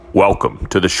Welcome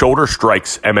to the Shoulder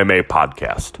Strikes MMA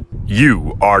podcast.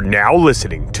 You are now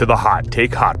listening to the Hot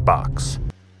Take Hot Box.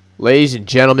 Ladies and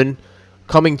gentlemen,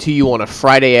 coming to you on a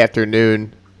Friday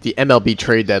afternoon. The MLB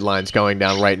trade deadline's going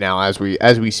down right now as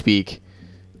we speak.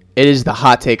 It is the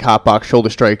Hot Take Hot Box Shoulder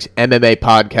Strikes MMA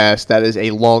podcast. That is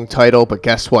a long title, but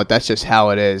guess what? That's just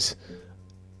how it is.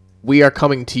 We are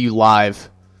coming to you live.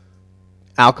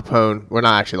 Al Capone, we're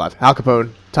not actually live. Al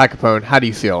Capone, Ty Capone, how do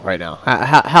you feel right now?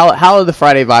 How are the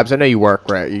Friday vibes? I know you work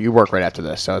right after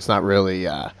this, so it's not really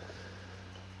you're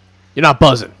not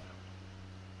buzzing.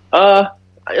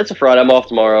 It's a Friday. I'm off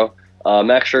tomorrow.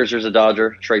 Max Scherzer's a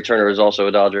Dodger. Trey Turner is also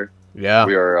a Dodger. Yeah,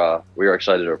 we are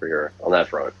excited over here on that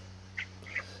front.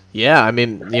 Yeah, I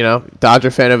mean,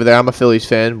 Dodger fan over there. I'm a Phillies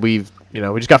fan. We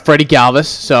just got Freddie Galvis,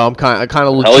 so I'm kind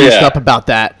of juiced up about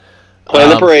that. Playing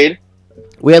the parade.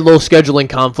 We had little scheduling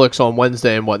conflicts on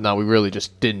Wednesday and whatnot. We really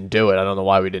just didn't do it. I don't know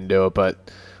why we didn't do it,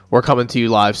 but we're coming to you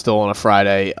live still on a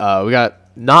Friday. We got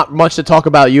not much to talk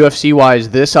about UFC-wise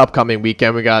this upcoming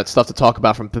weekend. We got stuff to talk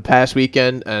about from the past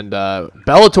weekend and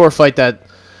Bellator fight that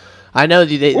I know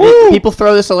people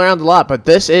throw this around a lot, but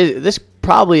this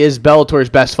probably is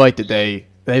Bellator's best fight that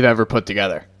they've ever put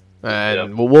together.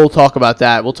 And we'll talk about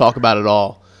that. We'll talk about it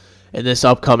all in this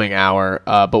upcoming hour.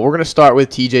 But we're going to start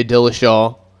with TJ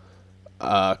Dillashaw.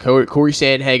 Corey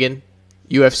Sandhagen,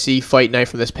 UFC fight night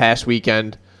from this past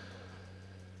weekend.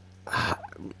 I'm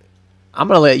going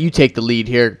to let you take the lead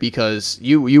here because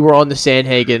you were on the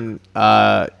Sandhagen.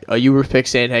 You were picked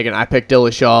Sandhagen. I picked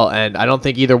Dillashaw, and I don't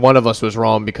think either one of us was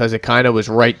wrong because it kind of was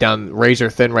right down,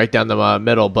 razor thin, right down the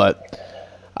middle. But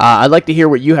I'd like to hear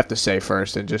what you have to say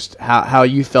first and just how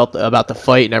you felt about the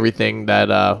fight and everything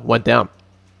that went down.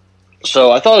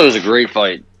 So I thought it was a great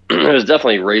fight. It was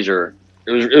definitely razor.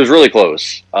 It was really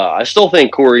close. I still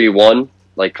think Corey won,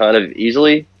 like, kind of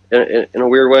easily in a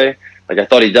weird way. Like, I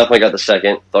thought he definitely got the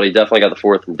second, thought he definitely got the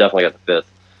fourth, and definitely got the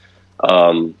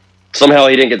fifth. Somehow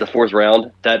he didn't get the fourth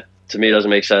round. That, to me,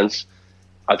 doesn't make sense.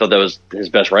 I thought that was his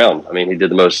best round. I mean, he did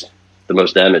the most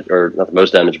damage, or not the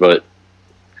most damage, but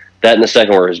that and the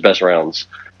second were his best rounds.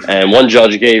 And one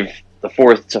judge gave the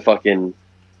fourth to fucking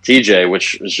TJ,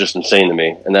 which was just insane to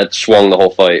me. And that swung the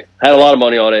whole fight. Had a lot of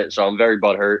money on it, so I'm very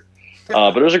butthurt.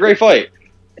 But it was a great fight.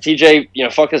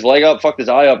 TJ, fucked his leg up, fucked his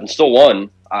eye up, and still won.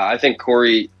 I think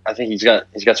Corey. I think he's got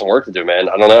some work to do, man.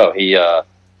 I don't know.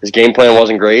 His game plan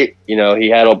wasn't great. He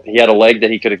had a leg that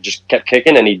he could have just kept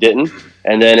kicking, and he didn't.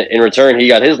 And then in return, he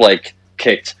got his leg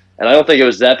kicked. And I don't think it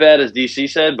was that bad as DC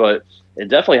said, but it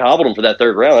definitely hobbled him for that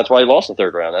third round. That's why he lost the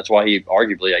third round. That's why he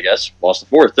arguably, I guess, lost the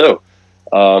fourth too.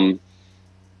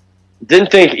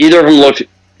 Didn't think either of them looked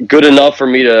good enough for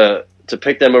me to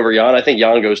pick them over Jan. I think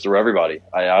Jan goes through everybody.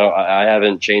 I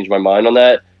haven't changed my mind on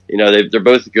that. They're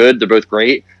both good. They're both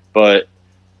great. But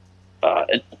I'll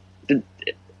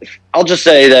just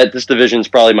say that this division is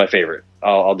probably my favorite.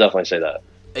 I'll definitely say that.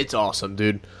 It's awesome,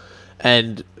 dude.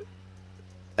 And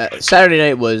Saturday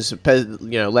night was,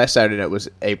 last Saturday night was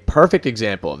a perfect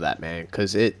example of that, man.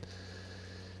 Because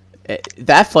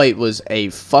that fight was a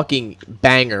fucking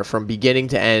banger from beginning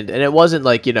to end, and it wasn't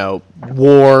like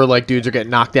war, like dudes are getting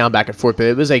knocked down back and forth, but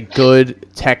it was a good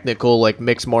technical, like,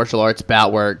 mixed martial arts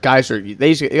bout where guys were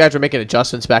making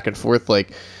adjustments back and forth.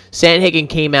 Like, Sandhagen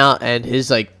came out and his,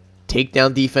 like,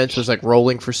 takedown defense was, like,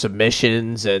 rolling for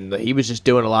submissions, and he was just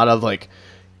doing a lot of, like,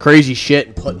 crazy shit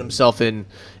and putting himself in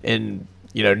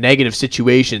negative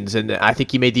situations. And I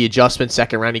think he made the adjustment.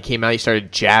 Second round, he came out, he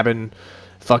started jabbing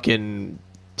fucking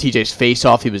TJ's face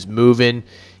off. He was moving.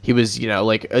 He was, when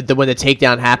the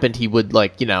takedown happened, he would,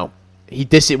 like,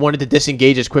 he wanted to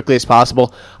disengage as quickly as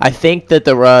possible. I think that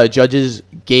the judges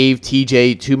gave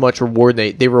TJ too much reward.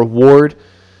 They reward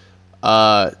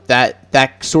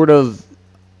that sort of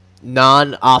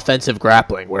non-offensive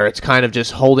grappling where it's kind of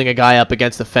just holding a guy up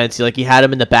against the fence. He had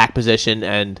him in the back position,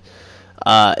 and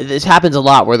this happens a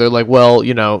lot where they're like, well,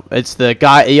 it's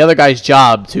the other guy's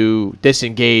job to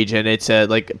disengage, and it's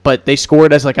but they score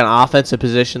it as like an offensive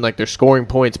position, like they're scoring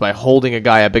points by holding a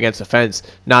guy up against the fence,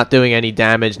 not doing any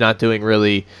damage, not doing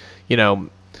really,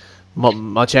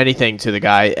 much anything to the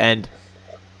guy. And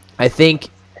I think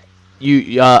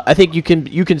you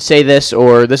can say this,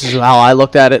 or this is how I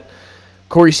looked at it.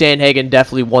 Corey Sandhagen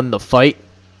definitely won the fight.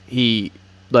 He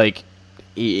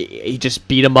just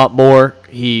beat him up more.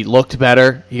 He looked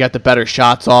better. He got the better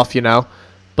shots off,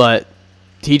 But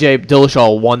TJ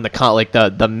Dillashaw won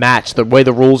the match. The way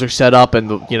the rules are set up, and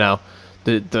within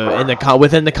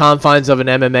the confines of an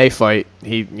MMA fight,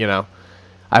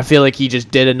 I feel like he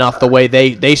just did enough. The way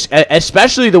they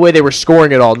especially the way they were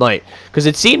scoring it all night, because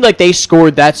it seemed like they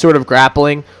scored that sort of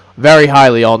grappling very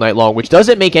highly all night long, which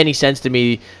doesn't make any sense to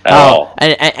me. At all.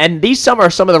 And these some of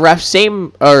the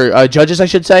refs, judges, I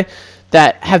should say,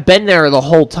 that have been there the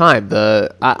whole time.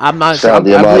 I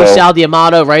believe Sal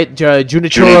D'Amato, right?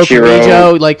 Junichiro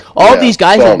Camacho, like all of these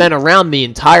guys have been around the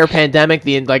entire pandemic,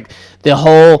 the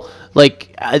whole.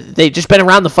 They've just been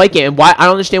around the fight game, and why I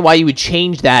don't understand why you would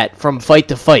change that from fight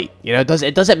to fight.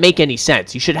 It doesn't make any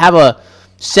sense. You should have a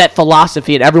set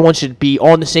philosophy, and everyone should be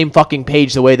on the same fucking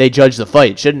page the way they judge the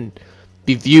fight. It shouldn't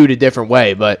be viewed a different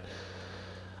way. But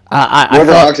I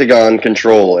thought octagon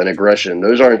control and aggression;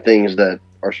 those aren't things that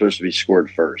are supposed to be scored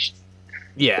first.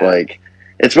 Yeah,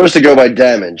 it's supposed to go by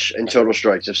damage and total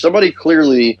strikes. If somebody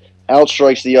clearly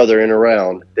outstrikes the other in a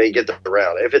round, they get the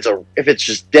round. If it's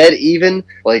just dead even,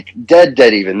 dead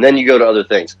even, then you go to other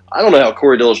things. I don't know how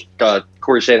Corey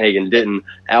Sandhagen didn't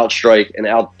outstrike and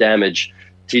outdamage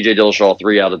TJ Dillashaw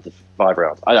 3 out of the 5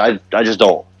 rounds. I just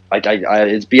don't.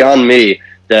 It's beyond me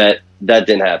that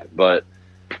didn't happen. But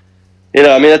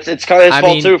it's kind of his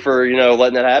fault too for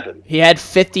letting that happen. He had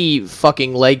 50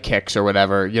 fucking leg kicks or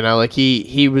whatever.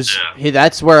 He was.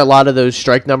 That's where a lot of those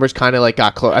strike numbers kind of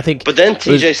got close. I think. But then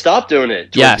TJ stopped doing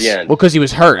it. Yes, the end. well, because he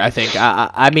was hurt. I think.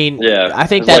 I think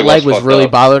his that leg was really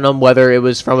up. bothering him, whether it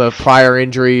was from a prior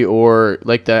injury or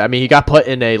he got put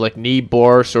in a knee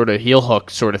bore sort of heel hook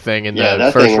sort of thing in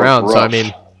the first round. Rough. So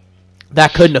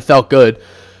that couldn't have felt good.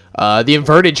 The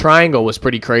inverted triangle was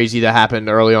pretty crazy. That happened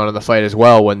early on in the fight as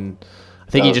well when.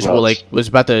 I think he just was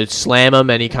about to slam him,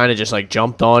 and he kind of just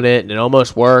jumped on it, and it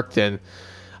almost worked. And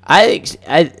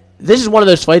this is one of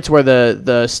those fights where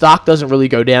the stock doesn't really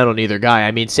go down on either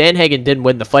guy. Sandhagen didn't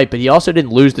win the fight, but he also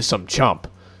didn't lose to some chump,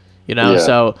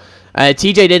 So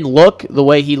TJ didn't look the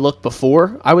way he looked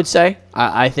before. I would say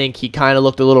I think he kind of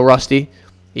looked a little rusty.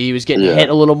 He was getting hit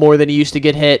a little more than he used to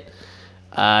get hit.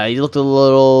 He looked a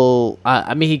little.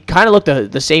 He kind of looked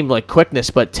the same quickness,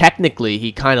 but technically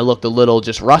he kind of looked a little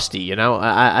just rusty.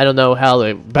 I don't know how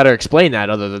to better explain that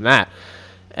other than that.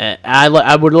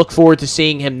 I would look forward to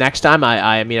seeing him next time.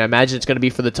 I imagine it's going to be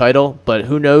for the title, but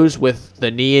who knows with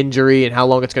the knee injury and how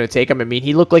long it's going to take him.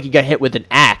 He looked like he got hit with an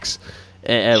axe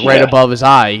right above his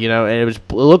eye. And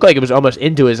it looked like it was almost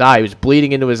into his eye. He was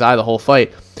bleeding into his eye the whole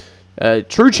fight.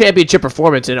 True championship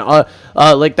performance, and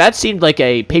that seemed like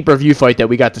a pay-per-view fight that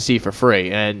we got to see for free,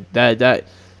 and that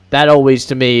always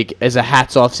to me is a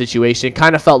hats-off situation.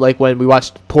 Kind of felt like when we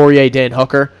watched Poirier Dan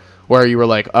Hooker, where you were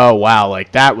like, oh wow,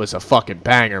 that was a fucking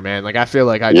banger, man. I feel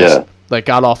like I just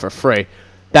got off for free.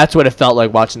 That's what it felt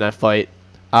like watching that fight.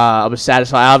 I was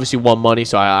satisfied. I obviously won money,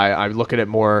 so I look at it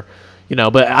more,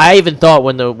 But I even thought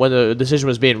when the decision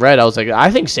was being read, I was like,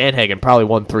 I think Sandhagen probably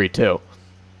won 3-2,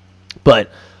 but.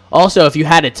 Also, if you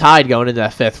had it tied going into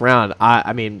that 5th round,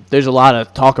 there's a lot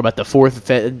of talk about the 4th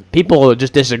and 5th. People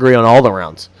just disagree on all the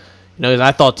rounds. Because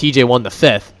I thought TJ won the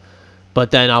 5th,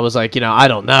 but then I was like, I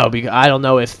don't know. Because I don't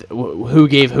know who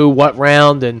gave who what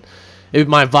round, and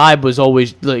my vibe was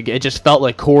always it just felt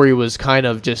like Corey was kind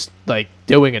of just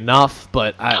doing enough,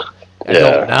 but I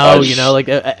don't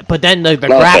know. But then the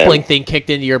grappling thing kicked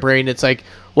into your brain. It's like.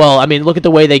 Well, look at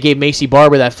the way they gave Macy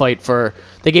Barber that fight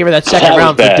they gave her that second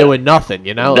round for doing nothing,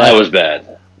 That was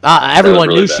bad. Everyone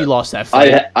knew she lost that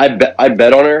fight. I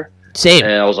bet on her. Same.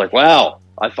 And I was like, wow.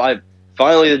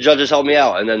 Finally the judges helped me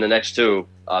out. And then the next 2,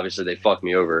 obviously they fucked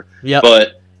me over. Yep.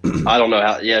 But I don't know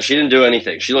how. Yeah, she didn't do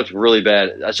anything. She looked really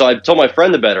bad. So I told my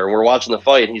friend to bet her, and we're watching the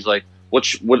fight, and he's like, what's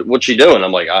she doing?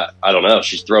 I'm like, I don't know.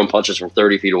 She's throwing punches from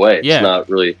 30 feet away. It's not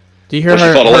really... Do you hear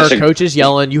her coaches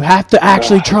yelling, you have to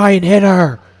actually try and hit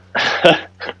her?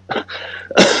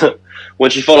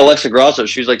 When she fought Alexa Grasso,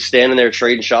 she was standing there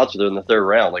trading shots with her in the 3rd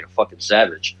round like a fucking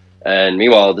savage. And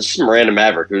meanwhile, this is Miranda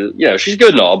Maverick, who, she's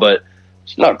good and all, but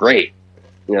she's not great.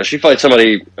 She fights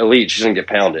somebody elite, she's going to get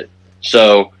pounded.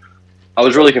 So I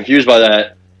was really confused by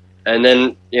that. And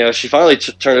then, she finally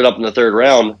turned it up in the 3rd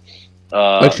round.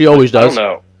 Like she always does. I don't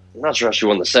know. I'm not sure how she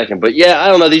won the 2nd, but I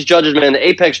don't know. These judges, man, the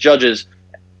Apex judges,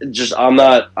 I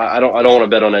don't want to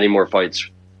bet on any more fights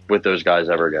with those guys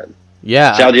ever again.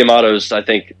 Yeah. Sal D'Amato's, I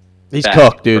think, he's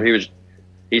cooked, dude.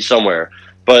 He's somewhere.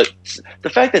 But the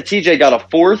fact that TJ got a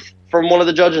 4th from one of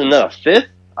the judges and then a 5th,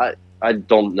 I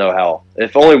don't know how.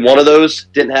 If only one of those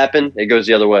didn't happen, it goes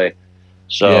the other way.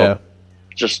 So,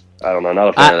 just I don't know, not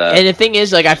a fan of that. And the thing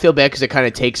is, I feel bad because it kind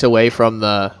of takes away from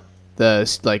the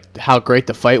how great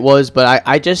the fight was. But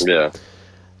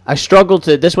I struggled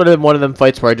to. This would have been one of them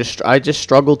fights where I just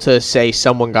struggled to say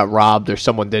someone got robbed or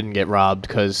someone didn't get robbed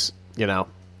because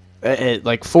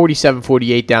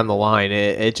 47-48 down the line.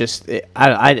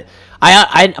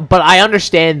 But I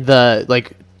understand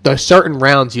the certain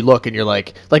rounds you look and you're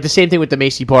like the same thing with the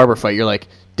Macy Barber fight. You're like,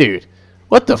 dude,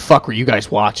 what the fuck were you guys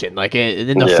watching? Like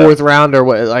in the Yeah. fourth round or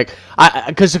what? Like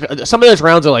because some of those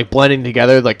rounds are like blending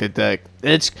together. Like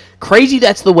it's crazy.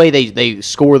 That's the way they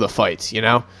score the fights. You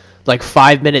know, like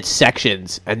 5-minute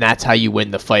sections, and that's how you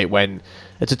win the fight. When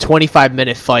it's a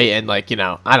 25-minute fight, and like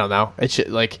I don't know. It's just,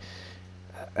 like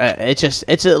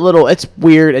it's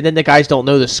weird. And then the guys don't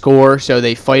know the score, so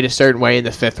they fight a certain way in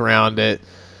the fifth round. It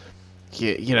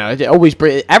always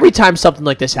every time something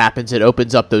like this happens, it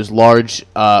opens up those large,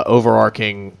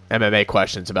 overarching MMA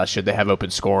questions about should they have open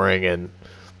scoring and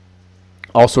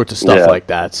all sorts of stuff like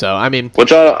that. So I mean,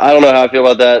 which I don't know how I feel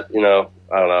about that.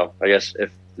 I don't know. I guess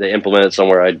if they implement it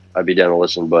somewhere, I'd be down to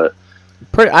listen. But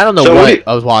I don't know what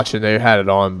I was watching. They had it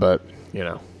on, but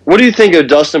What do you think of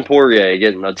Dustin Poirier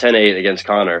getting a 10-8 against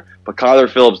Conor, but Conor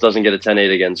Phillips doesn't get a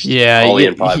 10-8 against Ali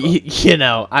and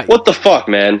Paiva? What the fuck,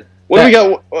 man? What do we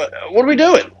got? What are we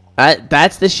doing?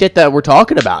 That's the shit that we're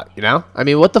talking about, I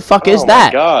mean, what the fuck is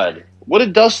that? Oh, my God. What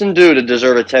did Dustin do to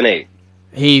deserve a 10-8?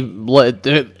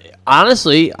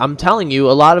 Honestly, I'm telling you,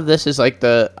 a lot of this is like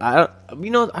I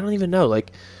don't even know.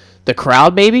 Like, the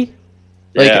crowd, maybe?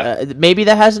 Like, maybe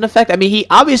that has an effect. I mean, he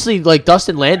obviously, like,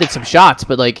 Dustin landed some shots,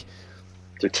 but, like...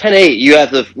 So 10-8, you have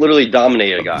to literally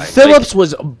dominate a guy. Phillips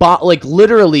was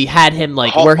literally had him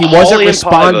like where he wasn't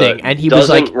responding, and he was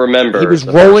like he was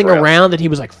rolling around, and he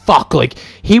was like fuck, like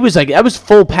he was like that was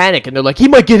full panic, and they're like he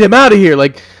might get him out of here.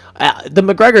 Like the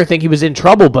McGregor thing, he was in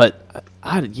trouble, but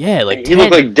like he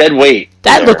looked like dead weight.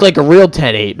 That looked like a real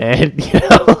 10-8, man.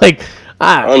 Like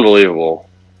unbelievable.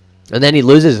 And then he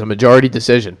loses a majority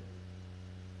decision.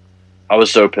 I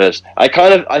was so pissed. I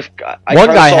one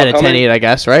guy had a 10-8, I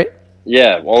guess, right?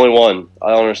 Yeah, only one. I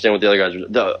don't understand what the other guys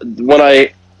were.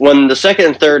 When the second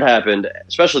and third happened,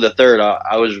 especially the third,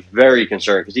 I was very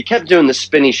concerned because he kept doing the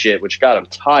spinny shit, which got him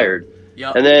tired.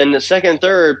 Yep. And then the second and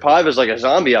third, Paiva's like a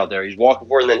zombie out there. He's walking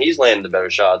forward, and then he's landing the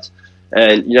better shots.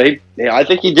 And I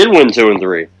think he did win 2 and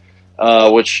 3,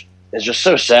 which is just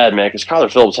so sad, man. Because Conor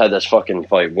Phillips had this fucking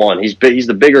fight won. He's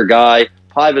the bigger guy.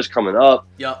 Paiva's coming up.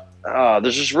 Yep.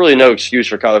 There's just really no excuse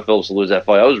for Conor Phillips to lose that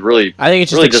fight. I think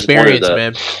it's just experience,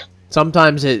 man.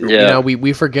 Sometimes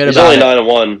we forget he's about it. He's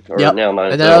only 9-1, or now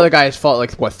 9-2. And that other guy has fought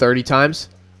like 30 times.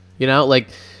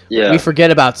 We forget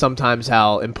about sometimes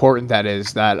how important that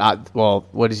is.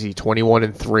 What is he? 21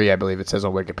 and 3, I believe it says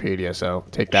on Wikipedia. So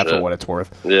take that for what it's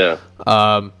worth. Yeah.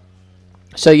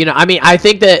 So I mean, I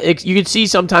think that you can see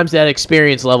sometimes that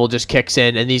experience level just kicks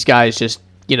in, and these guys just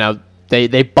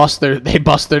they bust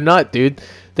their nut, dude.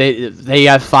 They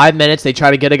have 5 minutes. They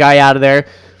try to get a guy out of there.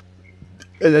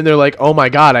 And then they're like, "Oh my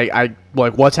God, I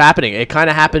like what's happening?" It kind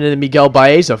of happened in the Miguel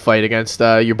Baeza fight against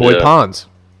your boy Pons.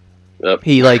 Yep.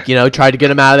 He tried to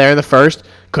get him out of there in the first,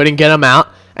 couldn't get him out,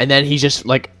 and then he's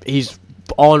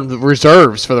on the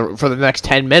reserves for the next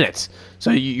 10 minutes. So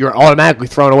you're automatically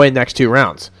thrown away the next 2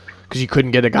 rounds because you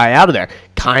couldn't get a guy out of there.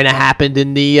 Kind of happened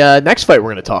in the next fight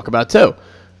we're going to talk about too.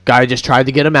 Guy just tried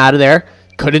to get him out of there,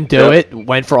 couldn't do it.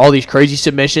 Went for all these crazy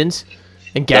submissions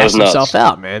and gassed himself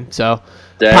out, man. So.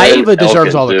 Paiva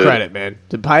deserves all the credit, man.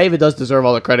 Paiva does deserve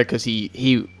all the credit because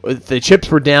the chips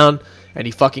were down and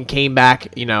he fucking came back.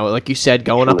 Like you said,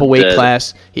 going up a weight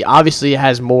class. He obviously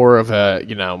has more of a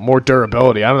more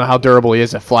durability. I don't know how durable he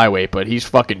is at flyweight, but he's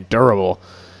fucking durable.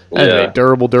 Anyway,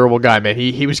 durable guy, man.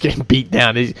 He was getting beat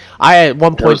down. I at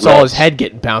one point saw his head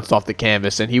getting bounced off the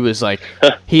canvas, and he was like,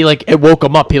 it woke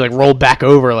him up. He rolled back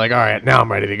over, like, all right, now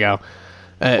I'm ready to go.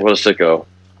 What a sicko.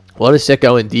 What a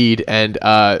sicko indeed. And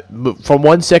from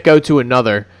one sicko to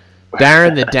another,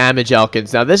 Darren the Damage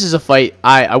Elkins. Now, this is a fight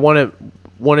I want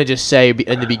to just say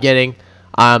in the beginning,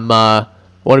 I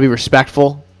want to be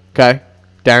respectful, okay?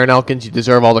 Darren Elkins, you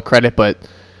deserve all the credit, but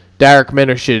Derek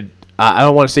Minner should, I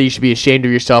don't want to say you should be ashamed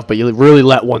of yourself, but you really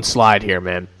let one slide here,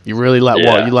 man. You really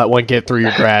let one get through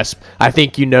your grasp. I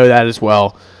think you know that as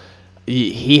well.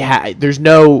 There's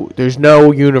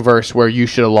no universe where you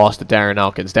should have lost to Darren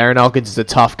Elkins. Darren Elkins is a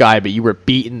tough guy, but you were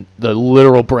beating the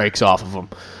literal brakes off of him.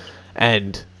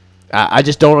 And I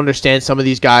just don't understand some of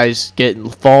these guys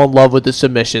fall in love with the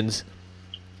submissions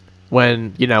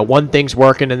when one thing's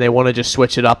working and they want to just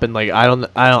switch it up, and I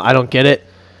don't get it.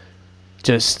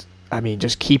 Just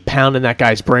keep pounding that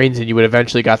guy's brains and you would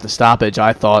eventually got the stoppage.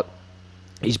 I thought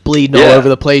he's bleeding all over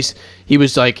the place. He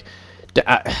was like.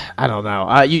 I don't know.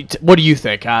 What do you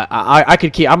think? I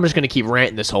could keep. I'm just gonna keep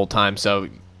ranting this whole time. So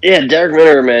yeah, Derek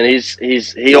Minner, man,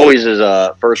 he always is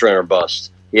a first round or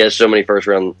bust. He has so many first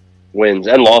round wins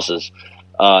and losses,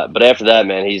 but after that,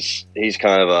 man, he's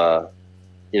kind of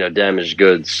damaged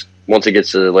goods. Once it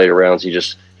gets to the later rounds, he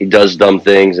does dumb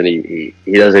things and he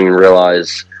doesn't even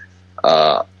realize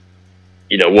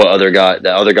what other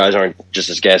guys aren't just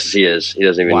as gassed as he is. He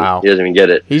doesn't even get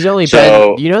it. He's only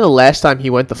been. You know, the last time he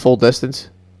went the full distance,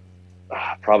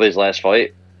 probably his last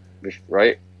fight,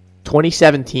 right?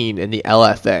 2017 in the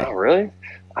LFA. Oh, really?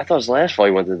 I thought his last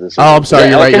fight went to this. Oh, I'm sorry.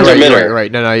 You're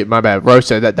right. No, my bad.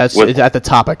 Rosa. That's it's at the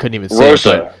top. I couldn't even say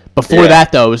Rosa. It. Before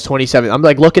that, though, it was 27. I'm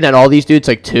like looking at all these dudes,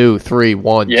 like 2, 3,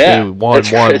 1, 2, 1,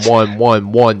 1,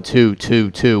 1, 1, 2,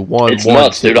 2, 2, 1. It's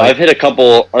nuts, dude. I've hit a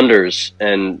couple unders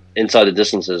and inside the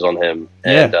distances on him,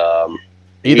 and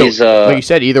he's like you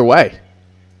said, either way.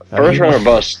 First round or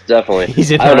bust, definitely.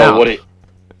 He's in. I don't know what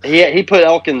he put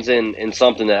Elkins in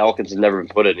something that Elkins had never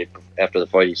been put in after the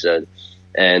fight. He said,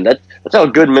 and that's how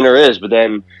good Minner is. But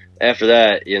then after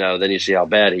that, then you see how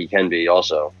bad he can be.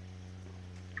 Also.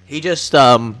 He just,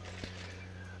 I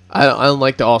don't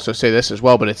like to also say this as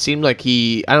well, but it seemed like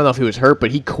I don't know if he was hurt,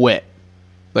 but he quit.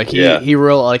 Like he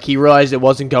realized it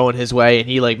wasn't going his way, and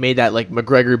he like made that like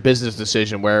McGregor business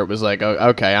decision where it was like,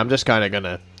 okay, I'm just kind of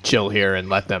gonna chill here and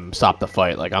let them stop the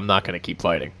fight. Like I'm not gonna keep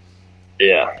fighting.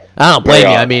 Yeah, I don't blame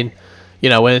you. I mean,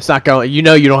 when it's not going, you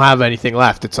don't have anything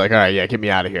left. It's like, all right, yeah, get me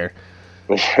out of here.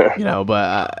 But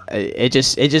you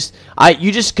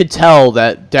just could tell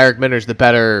that Darrick Minner's the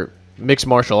better mixed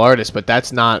martial artist, but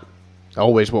that's not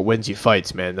always what wins you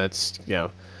fights, man. That's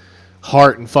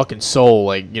heart and fucking soul,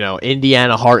 like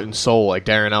Indiana heart and soul, like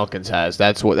Darren Elkins has.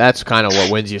 That's kind of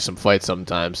what wins you some fights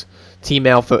sometimes. Team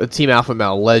Alpha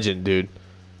Male legend, dude.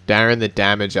 Darren the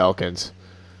Damage Elkins.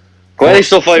 Glad he's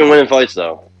still fighting winning fights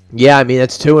though. Yeah, I mean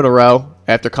that's 2 in a row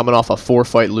after coming off a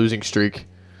 4-fight losing streak.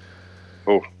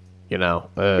 Oh,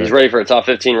 he's ready for a top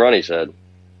 15 run. He said.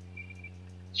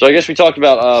 So I guess we talked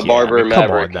about Barber and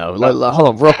Maverick. Come on, though. Hold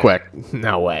on, real quick.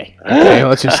 No way. Okay,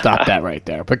 let's just stop that right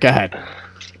there. But go ahead.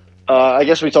 I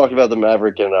guess we talked about the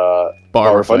Maverick and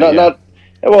Barber fight.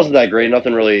 It wasn't that great.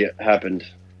 Nothing really happened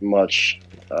much.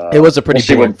 It was a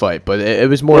pretty boring fight, but it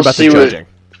was more about the judging.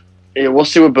 We'll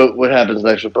see what happens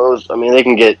next with those. I mean, they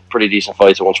can get pretty decent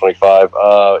fights at 125.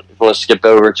 If you want to skip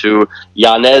over to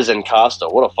Yanez and Costa,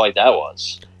 what a fight that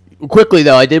was. Quickly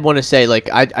though, I did want to say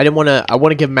I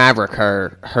want to give Maverick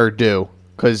her due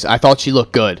because I thought she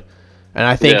looked good, and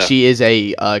I think she is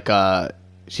a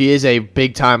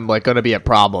big time going to be a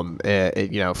problem,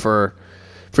 for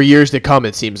years to come.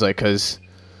 It seems like because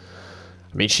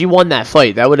I mean she won that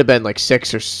fight. That would have been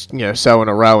 6 or so in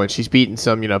a row, and she's beaten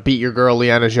some beat your girl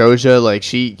Liana Joja.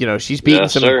 She's beaten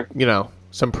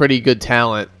some pretty good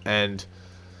talent, and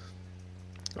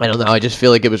I don't know. I just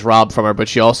feel like it was robbed from her, but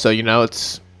she also you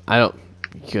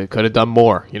could have done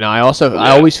more. I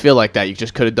always feel like that. You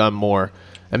just could have done more.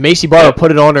 And Macy Barber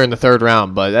put it on her in the 3rd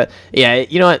round, but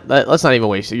you know what? Let's not even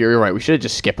waste it. You're right. We should have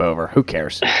just skip over. Who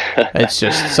cares? It's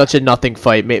just such a nothing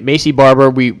fight. Macy Barber.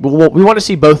 We want to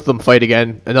see both of them fight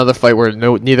again. Another fight where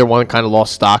neither one kind of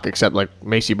lost stock, except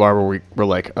Macy Barber. We're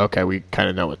like, okay, we kind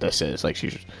of know what this is.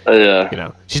 She's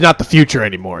she's not the future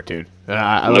anymore, dude.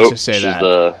 Let's just say she's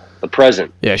the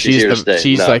present. Yeah, she's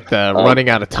the running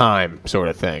out of time sort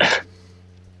of thing.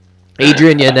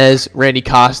 Adrian Yanez, Randy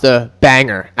Costa,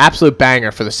 banger, absolute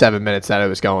banger for the 7 minutes that it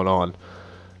was going on.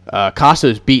 Costa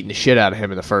was beating the shit out of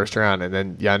him in the 1st round, and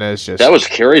then Yanez that was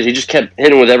curious. He just kept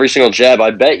hitting with every single jab. I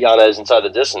bet Yanez inside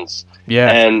the distance. Yeah.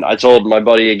 And I told my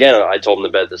buddy again. I told him to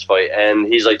bet this fight, and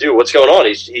he's like, "Dude, what's going on?"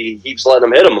 He keeps letting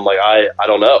him hit him. I'm like, I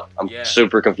don't know. I'm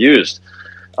super confused.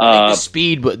 The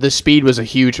speed was a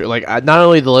huge not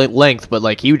only the length,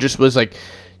 but he just was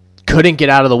couldn't get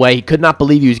out of the way. He could not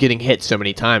believe he was getting hit so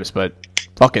many times, but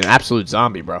fucking absolute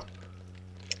zombie, bro.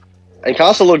 And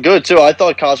Costa looked good too. I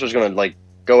thought Costa was gonna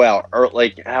go out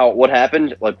what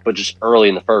happened, but just early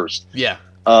in the 1st. Yeah.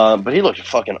 But he looked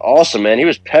fucking awesome, man. He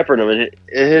was peppering him.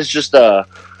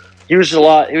 He was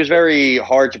very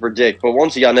hard to predict. But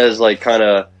once Yanez kind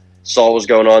of saw what was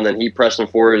going on, then he pressed him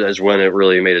forward. Is when it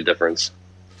really made a difference.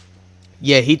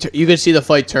 Yeah, you could see the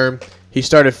fight turn. He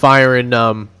started firing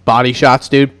body shots,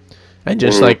 dude, and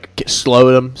just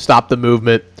slowed him, stopped the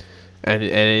movement, and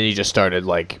he just started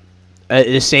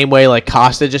the same way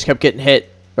Costa just kept getting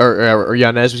hit, or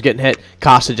Yanez was getting hit.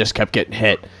 Costa just kept getting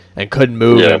hit and couldn't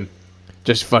move, and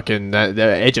just fucking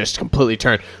it just completely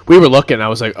turned. We were looking, I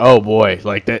was like, oh boy,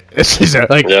 this is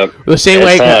the same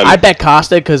way. I bet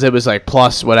Costa because it was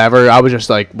plus whatever. I was just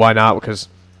why not? Because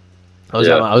I was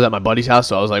at my buddy's house,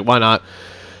 so I was like, why not?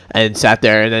 And sat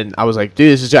there, and then I was like,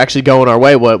 dude, this is actually going our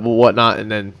way, what not? And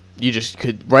then you just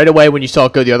could, right away when you saw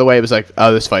it go the other way, it was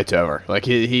oh, this fight's over.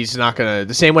 He's not going to,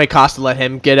 the same way Costa let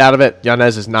him get out of it,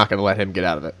 Yanez is not going to let him get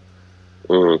out of it.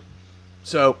 Mm-hmm.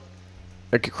 So,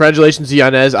 congratulations to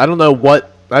Yanez. I don't know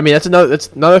that's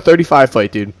another 35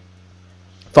 fight, dude.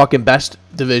 Fucking best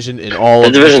division in all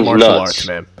of martial arts,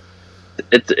 man.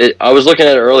 I was looking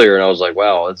at it earlier, and I was like,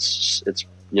 wow, it's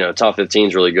top 15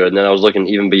 is really good. And then I was looking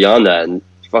even beyond that, and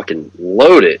fucking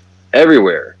loaded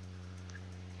everywhere.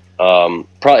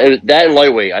 Probably that and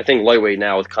lightweight. I think lightweight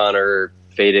now with Conor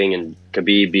fading and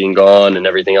Khabib being gone and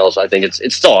everything else, I think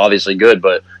it's still obviously good.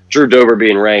 But Drew Dober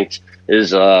being ranked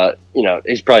is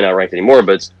he's probably not ranked anymore,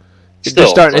 but still,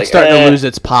 it's starting to lose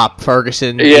its pop.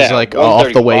 Ferguson is like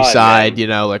off the wayside,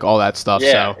 like all that stuff.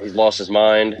 Yeah, so he's lost his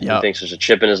mind. Yep. He thinks there's a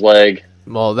chip in his leg.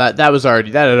 Well, that had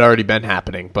already been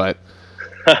happening, but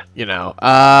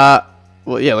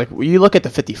well, yeah, like when you look at the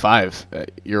 55,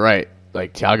 you're right.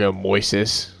 Like Thiago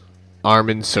Moises,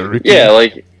 Armin Cerruti. Yeah,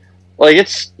 like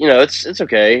it's it's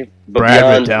okay, but Brad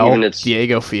beyond Riddell, even it's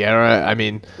Diego Fiera. I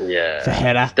mean,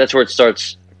 Ferreira, that's where it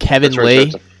starts. Kevin That's where it Lee,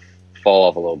 starts to fall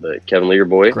off a little bit. Kevin Lee, your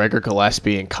boy. Gregor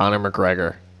Gillespie, and Conor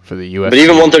McGregor for the UFC. But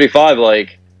even 135,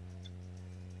 like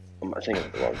I think it's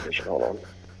the wrong division. Hold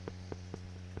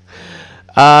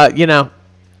on.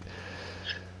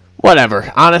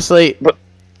 Whatever. Honestly, But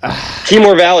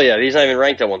Timur Valiev, he's not even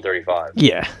ranked at 135.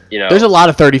 yeah. You know, There's a lot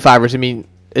of 35ers. I mean,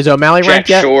 is O'Malley Jack ranked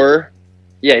yet? Shore.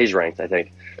 Yeah, he's ranked, I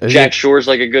think. Is Jack he? Shore's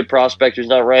like a good prospect who's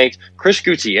not ranked. Chris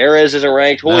Gutierrez isn't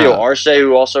ranked. Julio No. Arce,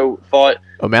 who also fought.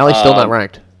 O'Malley's still not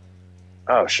ranked.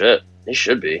 Oh, shit. He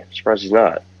should be. I'm surprised he's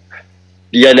not.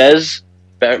 Yanez,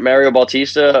 Mario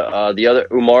Bautista, the other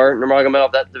Umar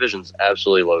Nurmagomedov, that division's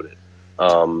absolutely loaded.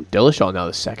 Dillashaw now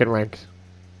the second ranked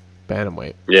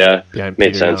bantamweight. Yeah, Behind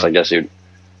made Peter sense, Yan. I guess, dude.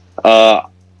 What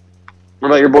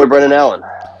about your boy Brendan Allen?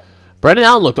 Brendan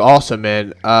Allen looked awesome,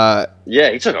 man.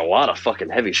 Yeah, he took a lot of fucking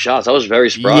heavy shots. I was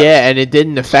very surprised. Yeah, and it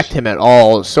didn't affect him at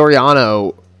all.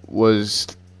 Soriano was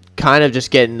kind of just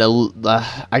getting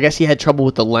I guess he had trouble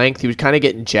with the length. He was kind of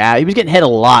getting jabbed. He was getting hit a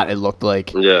lot, it looked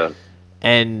like. Yeah.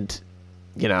 And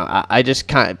it just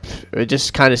kind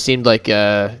of seemed like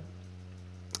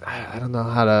I don't know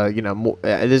how to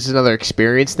this is another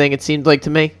experience thing. It seemed like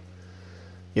to me,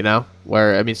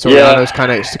 where I mean Soriano's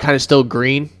kind of still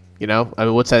green. I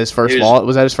mean, what's that? His first loss?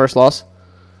 Was that his first loss?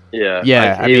 Yeah.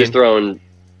 Yeah. He was throwing.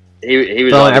 He was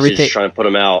throwing obviously everything, just trying to put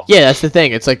him out. Yeah, that's the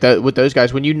thing. It's like with those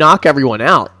guys, when you knock everyone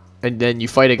out and then you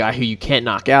fight a guy who you can't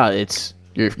knock out,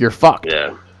 you're fucked.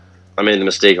 Yeah. I made the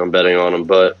mistake on betting on him,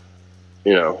 but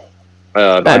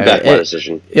I backed my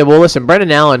decision. Yeah. Well, listen,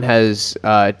 Brendan Allen has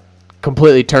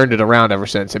completely turned it around ever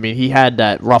since. I mean, he had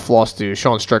that rough loss to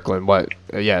Sean Strickland.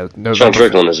 Sean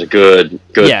Strickland is a good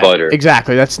fighter.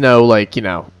 Exactly. That's no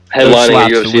headlining a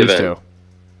UFC event.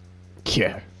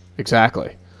 Yeah,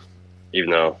 exactly. Even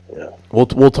though,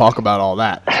 we'll talk about all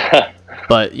that.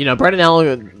 But Brendan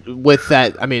Allen with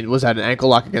that. I mean, was that an ankle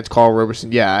lock against Carl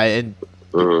Roberson? Yeah, and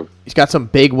he's got some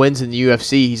big wins in the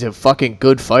UFC. He's a fucking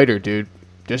good fighter, dude.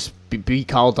 Just beat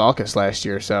Kyle Dawkins last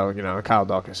year, so Kyle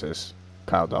Dawkins is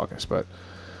Kyle Dawkins, but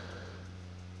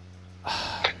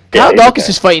Kyle Dawkins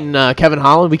is fighting Kevin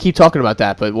Holland. We keep talking about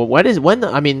that, but when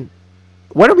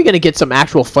are we going to get some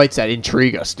actual fights that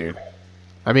intrigue us, dude?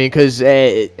 I mean, because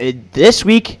this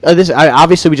week,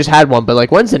 obviously we just had one, but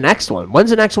like, when's the next one? When's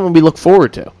the next one we look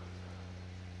forward to?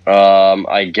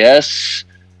 I guess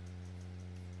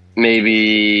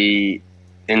maybe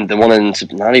not even the one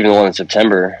in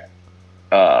September.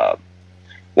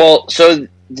 So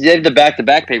they have the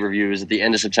back-to-back pay-per-views at the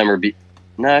end of September.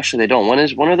 No, actually, they don't.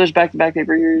 When are those back-to-back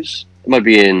pay-per-views? It might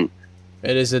be in.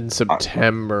 It is in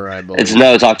September, I believe.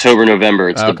 It's October, November.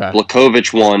 It's okay. The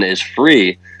Blachowicz one is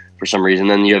free for some reason.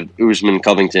 Then you have Usman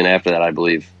Covington after that, I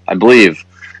believe. But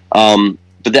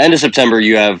the end of September,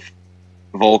 you have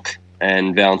Volk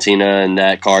and Valentina and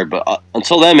that card. But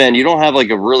until then, man, you don't have like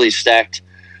a really stacked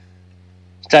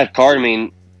card. I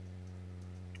mean,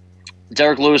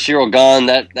 Derek Lewis, Cyril Gane,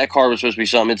 that card was supposed to be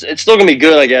something. It's still gonna be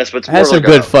good, I guess. But it has some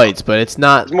good fights, but it's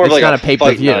not. It's not a pay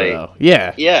per view though.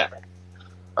 Yeah. Yeah.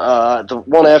 The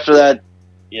one after that,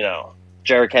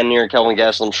 Jared Cannonier and Kelvin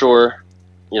Gastelum, sure,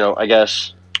 I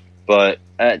guess. But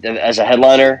as a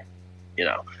headliner,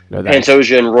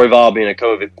 Pantoja and Royval being a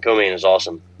co-main is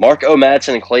awesome. Mark O.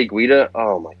 Madsen and Clay Guida,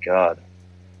 oh my god.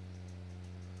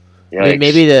 I mean,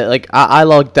 maybe I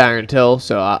love Darren Till,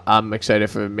 so I'm excited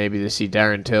for maybe to see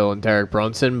Darren Till and Derek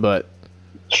Brunson, but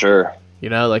sure,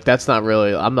 that's not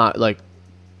really. I'm not like.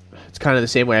 It's kind of the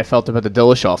same way I felt about the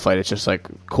Dillashaw fight. It's just like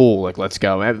cool, like let's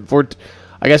go. I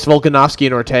guess Volkanovski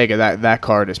and Ortega. That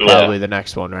card is probably the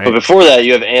next one, right? But before that,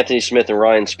 you have Anthony Smith and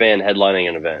Ryan Spann headlining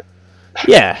an event.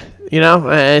 Yeah,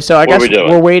 so I guess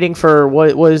we're waiting for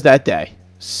what is that day?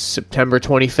 September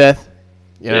 25th.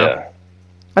 Yeah,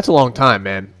 that's a long time,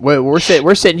 man. We're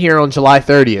sitting here on July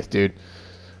 30th, dude.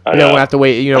 I know. We'll have to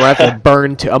wait. We have to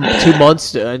burn 2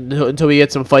 months until we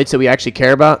get some fights that we actually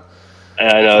care about.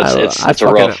 I know it's a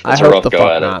rough I hope go the fuck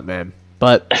at not, it. man.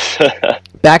 But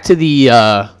back to the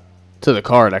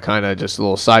card, I kind of just a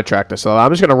little sidetracked us. So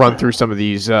I'm just gonna run through some of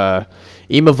these.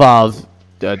 Imavov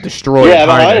destroyed. Yeah,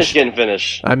 but Heinisch. Heinisch getting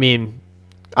finished. I mean,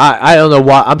 I don't know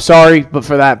why. I'm sorry, but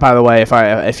for that, by the way,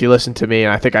 if you listen to me,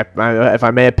 and I think if I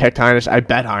may have picked Heinisch, I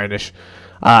bet Heinisch.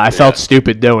 I felt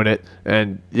stupid doing it,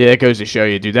 and it goes to show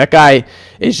you, dude. That guy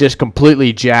is just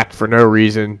completely jacked for no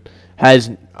reason.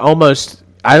 Has almost,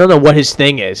 I don't know what his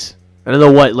thing is. I don't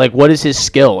know what is his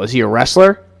skill? Is he a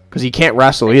wrestler? Because he can't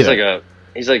wrestle either.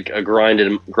 He's like a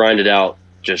grinded out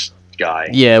just guy.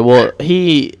 Yeah, well,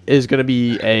 he is going to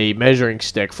be a measuring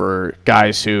stick for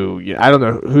guys who I don't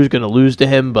know who's going to lose to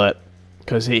him, but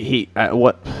because I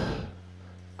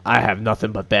have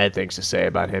nothing but bad things to say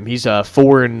about him. He's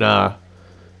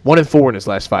 1-4 in his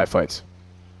last 5 fights.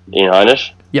 Ian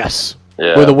Heinisch? Yes.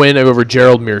 Yeah. With a win over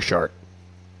Gerald Mearshart.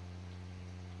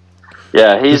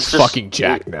 Yeah, he's just fucking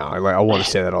jacked now. I want to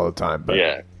say that all the time, but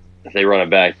yeah, if they run it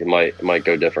back, it might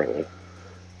go differently.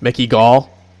 Mickey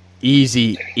Gall,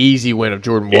 easy win of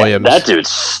Jordan Williams. That dude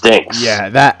stinks. Yeah,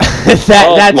 that's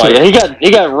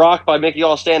he got rocked by Mickey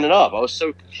Gall standing up. I was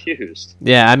so confused.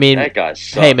 Yeah, I mean, that guy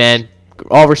sucks. Hey man,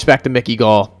 all respect to Mickey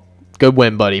Gall, good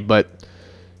win, buddy, but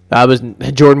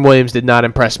Jordan Williams did not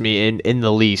impress me in the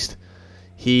least.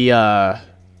 He got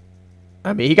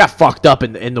fucked up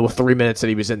in the 3 minutes that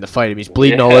he was in the fight. I mean, he's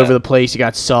bleeding all over the place. He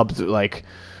got subbed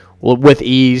with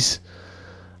ease.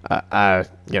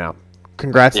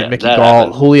 Congrats to Mickey Gall.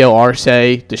 Happened. Julio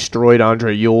Arce destroyed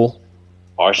Andre Ewell.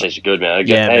 Arce's good, man.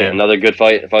 Man. Another good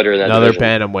fighter in that Another division.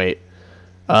 bantamweight.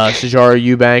 Cesaro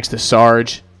Eubanks, the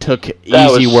Sarge, took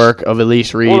easy work of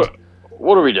Elise Reed.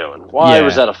 What are we doing? Why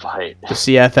was that a fight? The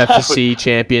CFFC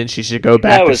champion. She should go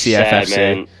back to CFFC.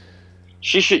 Sad, man.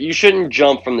 You shouldn't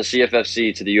jump from the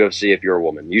CFFC to the UFC if you're a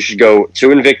woman. You should go to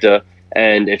Invicta,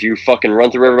 and if you fucking run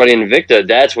through everybody in Invicta,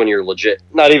 that's when you're legit.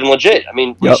 Not even legit. I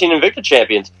mean, we've seen Invicta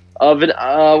champions.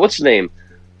 What's the name?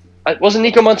 Wasn't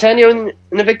Nico Montano an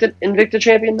Invicta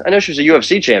champion? I know she was a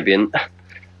UFC champion. There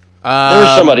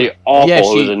was somebody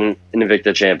awful who was an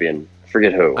Invicta champion. I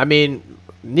forget who. I mean,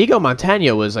 Nico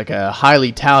Montano was like a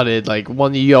highly touted,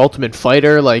 won the Ultimate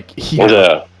Fighter.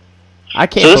 Yeah. I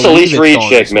can't. So this Elise Reed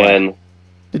chick, man.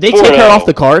 Did they take her off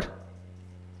the card?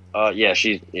 Yeah,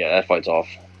 that fight's off.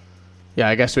 Yeah,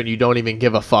 I guess when you don't even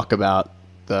give a fuck about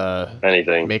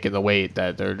anything making the weight,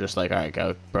 that they're just like, all right,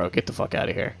 go, bro, get the fuck out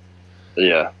of here.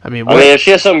 Yeah. I mean, if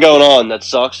she has something going on that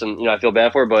sucks, and I feel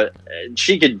bad for her, but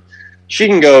she can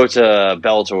go to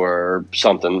Bellator or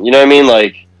something. You know what I mean?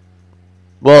 I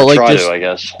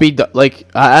guess. I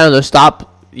don't know. Stop.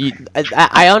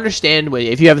 I understand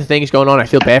if you have things going on. I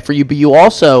feel bad for you, but you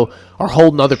also are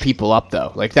holding other people up,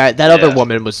 though. That other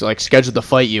woman was scheduled to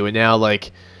fight you, and now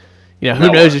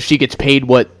who knows if she gets paid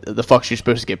what the fuck she's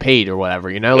supposed to get paid or whatever.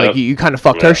 You kind of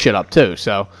fucked her shit up too.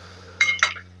 So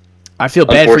I feel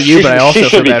bad for you, but I also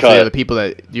feel bad for the other people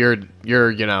that your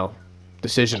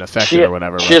decision affected or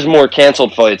whatever. She has more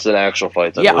canceled fights than actual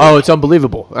fights. Yeah. It's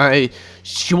unbelievable.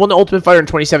 She won the Ultimate Fighter in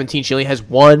 2017. She only has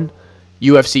one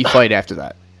UFC fight after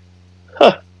that.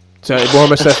 So we're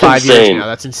almost at 5 years now.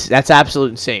 That's absolute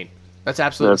insane. That's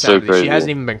absolutely insane. So she hasn't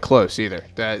even been close either.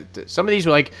 Some of these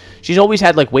were she's always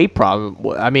had weight problem.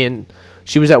 I mean,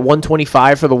 she was at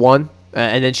 125 for the one,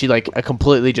 and then she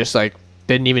completely just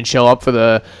didn't even show up for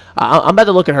the. I'm about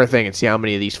to look at her thing and see how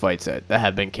many of these fights that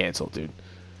have been canceled, dude.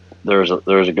 There was a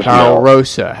good. Carol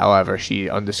Rosa, however, she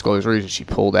undisclosed reason she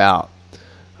pulled out.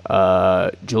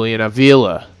 Julian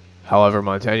Avila, however,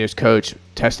 Montano's coach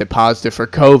tested positive for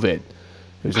COVID.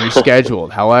 It was rescheduled.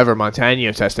 However,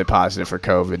 Montano tested positive for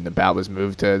COVID, and the bout was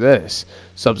moved to this.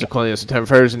 Subsequently, on September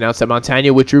 1st, announced that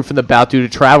Montano withdrew from the bout due to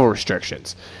travel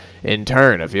restrictions. In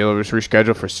turn, Avila was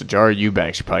rescheduled for Cesaro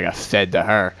Eubanks. She probably got fed to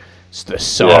her. It's the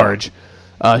Sarge.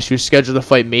 Yeah. She was scheduled to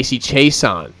fight Macy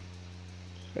Chiasson.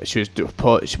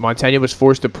 Montano was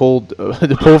forced to pull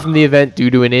from the event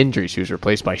due to an injury. She was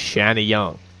replaced by Shanna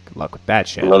Young. Good luck with that,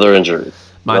 Shanna. Another injury.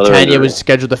 Montano was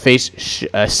scheduled to face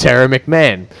Sarah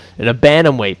McMahon in a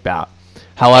bantamweight bout.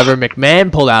 However,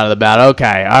 McMahon pulled out of the bout.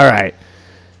 Okay, all right.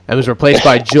 And was replaced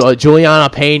by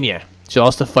Juliana Pena. She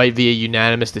lost the fight via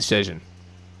unanimous decision.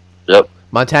 Yep.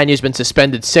 Montano's been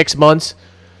suspended 6 months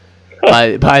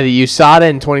by the USADA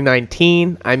in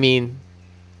 2019. I mean,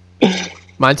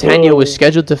 Montano was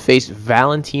scheduled to face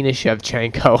Valentina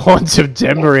Shevchenko on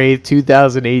September 8th,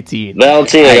 2018.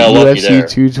 Valentina got lucky UFC there.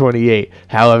 228.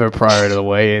 However, prior to the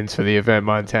weigh-ins for the event,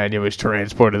 Montano was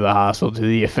transported to the hospital due to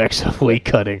the effects of weight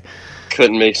cutting.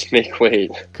 Couldn't make weight.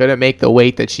 Couldn't make the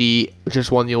weight that she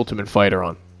just won the Ultimate Fighter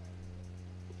on.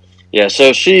 Yeah,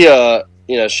 so she,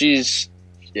 she's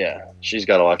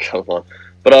got a lot going on.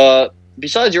 But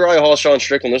besides Uriah Hall, Sean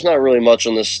Strickland, there's not really much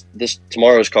on this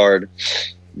tomorrow's card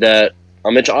that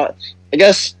I'm interested. I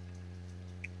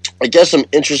guess I'm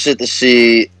interested to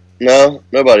see. No,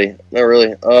 nobody, not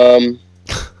really.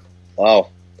 Wow,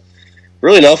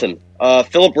 really nothing.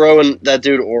 Philip Rowe and that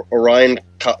dude Orion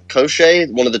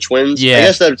Cochet, one of the twins. Yeah, I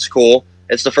guess that's cool.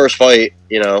 It's the first fight,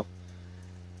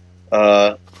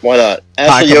 why not?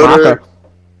 Ashley Yoder.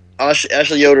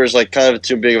 Ashley Yoder is like kind of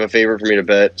too big of a favorite for me to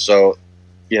bet. So,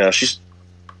 she's.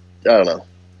 I don't know.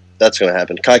 That's going to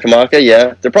happen. Kai Kamaka,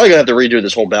 yeah. They're probably going to have to redo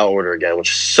this whole bout order again, which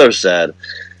is so sad.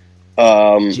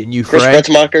 Chris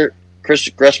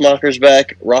Gressmacher's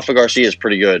back. Rafa Garcia is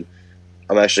pretty good.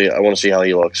 I want to see how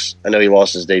he looks. I know he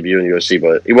lost his debut in UFC,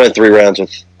 but he went 3 rounds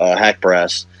with Hack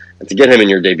Brass. And to get him in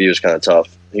your debut is kind of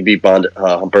tough. He beat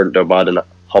Humberto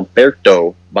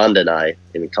Bandenay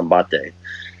in Combate.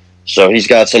 So he's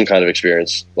got some kind of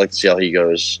experience. I'd like to see how he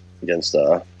goes against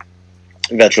a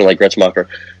veteran like Gressmacher.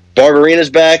 Barberina's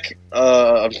back.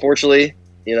 Unfortunately,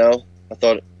 I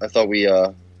thought we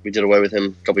did away with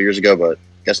him a couple years ago, but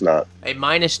guess not. A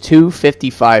minus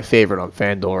 255 favorite on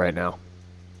FanDuel right now.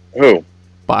 Who?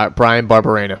 Brian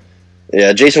Barberena.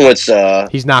 Yeah, Jason Witt's.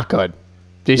 He's not good.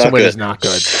 Jason Witt is not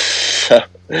good.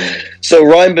 So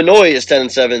Ryan Benoit is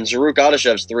 10-7. Zaruk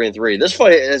Adashev's 3-3. This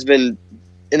fight has been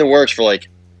in the works for like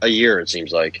a year. It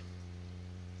seems like.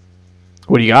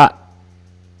 What do you got?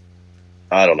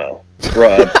 I don't know.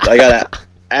 I got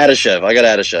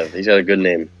Adashev. He's got a good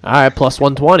name. All right, plus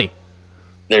 120.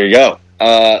 There you go.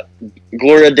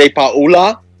 Gloria De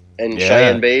Paula and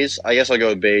Cheyenne Bays. I guess I'll go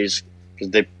with Bays because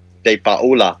De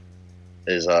Paula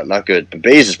is not good. But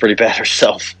Bays is pretty bad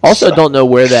herself. Also, don't know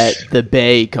where the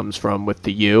Bay comes from with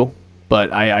the U,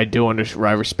 but I do understand.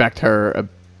 I respect her.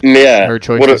 Her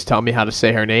choices tell me how to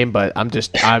say her name, but I'm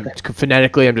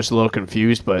phonetically I'm just a little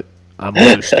confused, but I'm a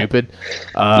little stupid.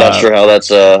 Not sure how that's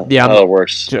how it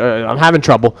works. I'm having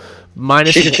trouble.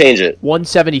 She should change it.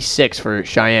 176 for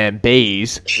Cheyenne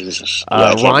Bays. Jesus.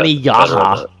 Ronnie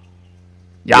Yaha.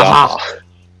 Yaha.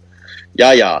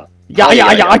 Yaha. He's got a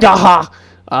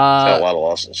lot of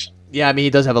losses. Yeah, I mean he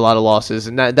does have a lot of losses,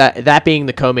 and that being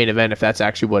the co-main event, if that's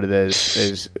actually what it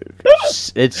is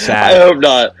it's sad. I hope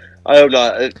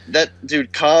not. That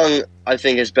dude Kong, I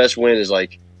think his best win is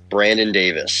like Brandon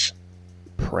Davis.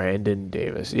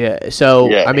 Yeah.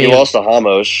 So I mean, he lost to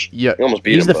Hamosh. Yeah, he almost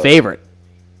beat him. He's the favorite.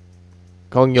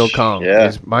 Kong Yo Kong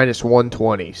is minus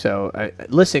 120. So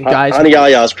listen, guys,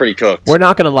 Hanayaya is pretty cooked. We're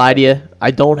not gonna lie to you.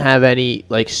 I don't have any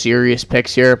like serious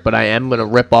picks here, but I am gonna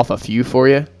rip off a few for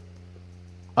you.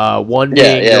 One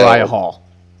being Uriah Hall.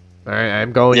 All right,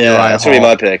 I'm going Uriah Hall. That's gonna be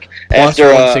my pick. Plus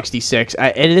 166,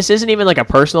 and this isn't even like a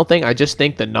personal thing. I just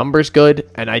think the number's good,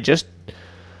 and I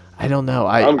don't know.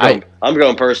 I'm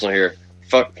going personal here.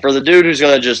 For the dude who's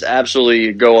going to just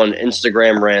absolutely go on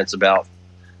Instagram rants about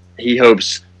he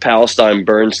hopes Palestine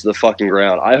burns to the fucking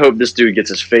ground. I hope this dude gets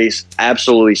his face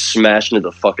absolutely smashed into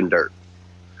the fucking dirt.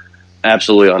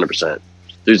 Absolutely 100%.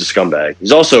 Dude's a scumbag.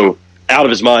 He's also out of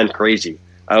his mind crazy.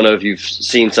 I don't know if you've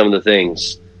seen some of the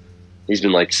things he's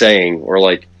been like saying or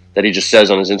like that he just says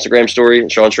on his Instagram story,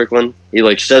 Sean Strickland. He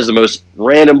like says the most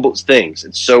random things.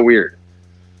 It's so weird.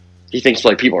 He thinks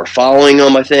like people are following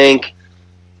him, I think.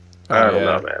 I don't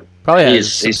know, man. Probably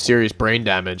has some serious brain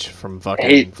damage from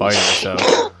fucking fighting. So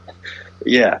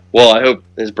yeah. Well, I hope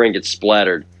his brain gets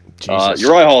splattered.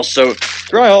 Uriah Hall's so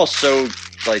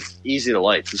like easy to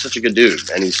like. He's such a good dude,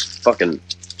 and he's fucking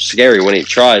scary when he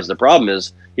tries. The problem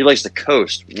is he likes to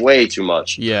coast way too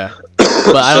much. Yeah,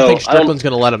 but I don't think Strickland's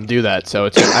going to let him do that. So I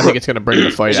think it's going to bring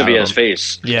the fight out. It's going to be in his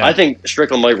face. Yeah, I think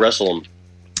Strickland might wrestle him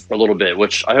a little bit,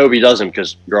 which I hope he doesn't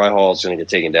because Uriah Hall is going to get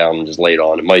taken down and just laid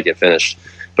on. It might get finished.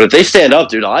 But if they stand up,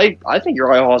 dude, I think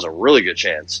Uriah Hall has a really good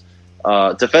chance.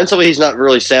 Defensively, he's not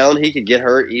really sound. He could get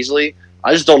hurt easily.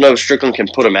 I just don't know if Strickland can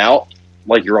put him out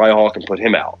like Uriah Hall can put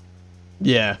him out.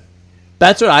 Yeah.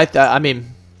 That's what I thought. I mean,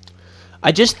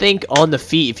 I just think on the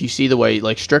feet, if you see the way,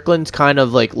 like, Strickland's kind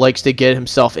of, like, likes to get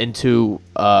himself into,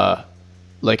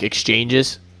 like,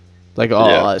 exchanges. Like,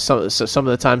 some of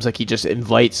the times, like, he just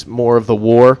invites more of the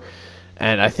war.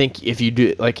 And I think if you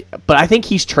do but I think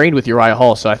he's trained with Uriah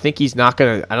Hall, so I think he's not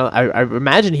gonna. I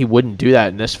imagine he wouldn't do that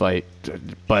in this fight,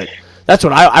 but that's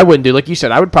what I wouldn't do. Like you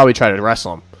said, I would probably try to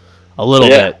wrestle him a little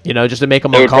bit, just to make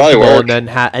him uncomfortable, and then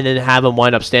have him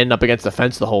wind up standing up against the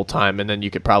fence the whole time, and then you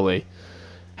could probably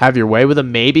have your way with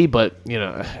him, maybe. But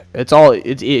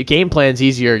game plan's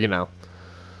easier, until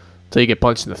you get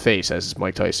punched in the face, as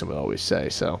Mike Tyson would always say.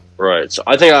 So right, so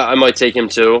I think I might take him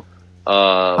too.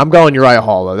 I'm going Uriah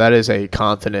Hall, though. That is a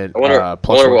confident plus I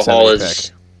wonder what Hall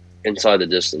is pick. Inside the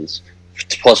distance.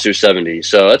 It's plus 270,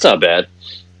 so that's not bad.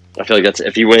 I feel like that's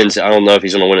if he wins, I don't know if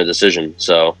he's going to win a decision.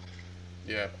 So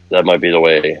Yeah. that might be the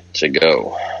way to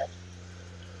go.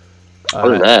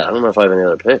 Other than that, I don't know if I have any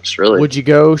other picks, really. Would you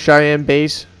go Cheyenne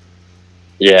Base?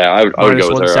 Yeah, I would Minus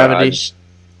go with her. 170?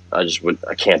 I just would.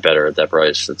 I can't bet her at that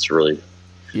price. That's really.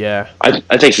 Yeah.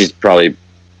 I think she's probably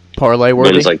Parlay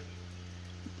worthy? wins like.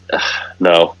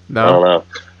 No. No?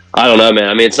 I don't know, man.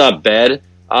 I mean, it's not bad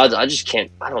odds. I just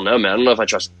can't. I don't know, man. I don't know if I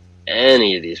trust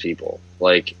any of these people.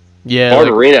 Like Yeah.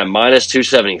 Barberina at minus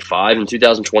 275 in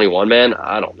 2021, man.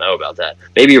 I don't know about that.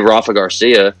 Maybe Rafa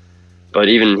Garcia, but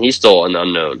even he's still an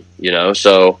unknown.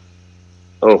 So.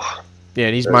 Yeah,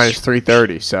 and he's minus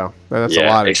 330, so that's a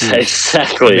lot of juice.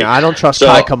 Exactly. I don't trust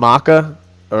Kai Kamaka,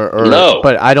 or No.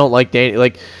 but I don't like Danny.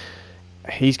 Like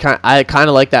I kind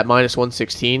of like that minus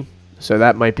 116. So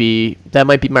that might be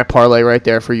my parlay right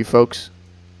there for you folks.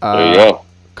 There you go.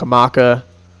 Kamaka,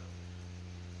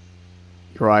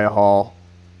 Uriah Hall.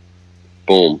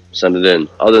 Boom. Send it in.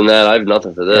 Other than that, I have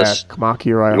nothing for this. Yeah, Kamaka,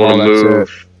 Uriah You Hall. want to That's move?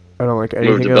 it. I don't like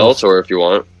anything Move to else. Bellator if you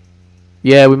want.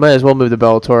 Yeah, we might as well move the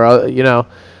Bellator.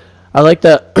 I like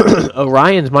the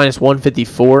Orion's minus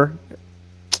 154.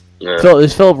 Yeah.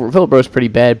 Philip Rose pretty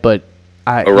bad, but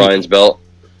Orion's belt.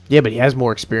 Yeah, but he has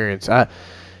more experience.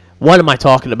 What am I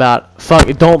talking about? Fuck!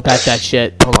 Don't bet that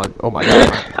shit. Hold on. Oh my god,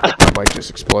 my mic just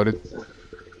exploded.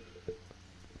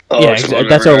 Oh, Yeah,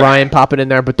 that's Orion popping in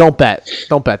there, but don't bet.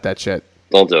 Don't bet that shit.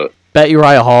 Don't do it. Bet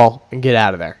Uriah Hall and get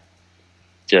out of there.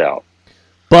 Get out.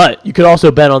 But you could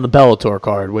also bet on the Bellator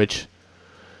card, which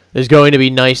is going to be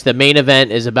nice. The main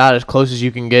event is about as close as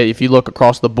you can get if you look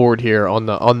across the board here on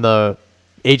the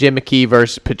AJ McKee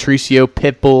versus Patricio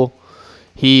Pitbull.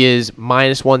 He is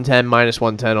minus 110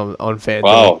 on FanDuel.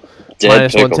 Wow.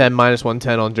 Minus 110, minus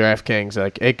 110 on DraftKings.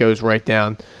 Like it goes right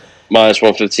down. Minus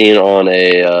 115 on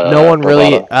a. No one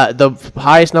really. Bravado. The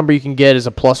highest number you can get is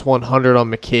a plus 100 on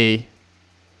McKee.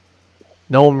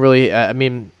 No one really. I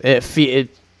mean,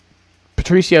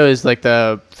 Patricio is like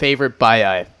the favorite by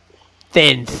a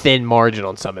thin margin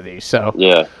on some of these. So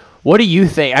Yeah. what do you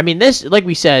think? I mean, this, like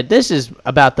we said, this is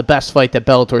about the best fight that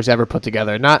Bellator's ever put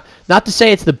together. Not to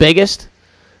say it's the biggest,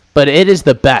 but it is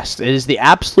the best. It is the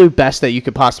absolute best that you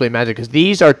could possibly imagine because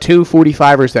these are two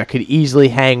 45ers that could easily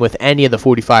hang with any of the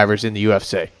 45ers in the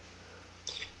UFC.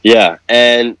 Yeah.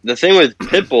 And the thing with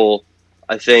Pitbull,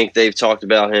 I think they've talked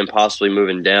about him possibly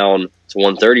moving down to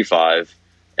 135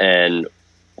 and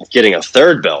getting a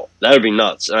third belt. That would be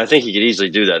nuts. And I think he could easily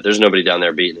do that. There's nobody down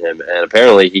there beating him. And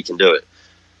apparently he can do it.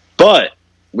 But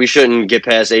we shouldn't get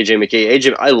past AJ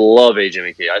McKee. I love AJ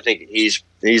McKee. I think he's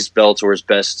Bellator's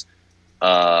best,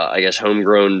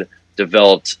 homegrown,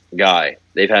 developed guy.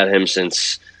 They've had him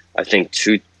since I think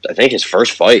his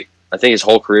first fight. I think his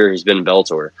whole career he's been in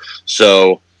Bellator.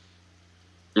 So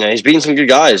yeah, he's beaten some good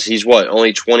guys. He's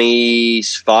only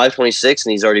 25, 26,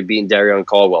 and he's already beaten Darion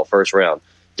Caldwell first round.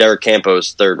 Derek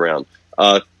Campos third round.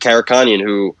 Karakhanyan,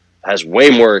 who has way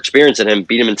more experience than him,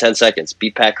 beat him in 10 seconds.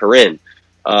 Beat Pat Corinne.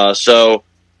 So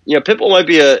Pitbull might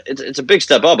be it's a big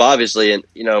step up, obviously, and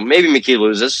maybe McKee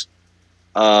loses.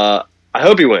 I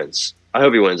hope he wins.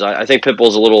 I think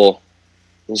Pitbull's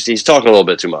he's talking a little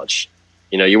bit too much.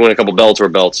 You win a couple Bellator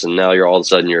belts, and now you're all of a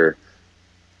sudden you're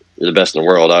the best in the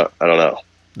world. I don't know.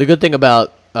 The good thing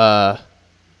about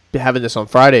having this on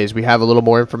Fridays, we have a little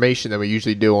more information than we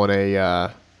usually do on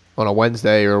a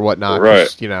Wednesday or whatnot. Right.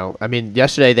 I mean,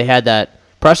 yesterday they had that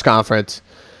press conference,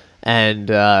 and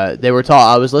they were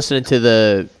I was listening to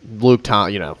the Luke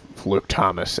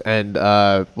Thomas, and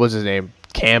what's his name,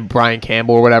 Brian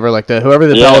Campbell or whatever, like whoever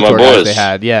the Bellator guys they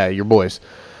had. Yeah, your boys.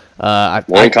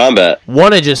 One combat.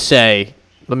 Want to just say,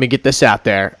 let me get this out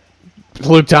there.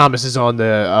 Luke Thomas is on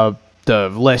the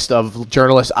list of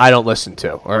journalists I don't listen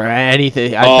to or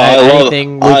anything.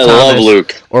 Anything Luke Thomas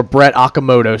Luke or Brett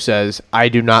Okamoto says I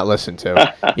do not listen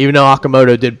to. Even though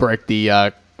Okamoto did break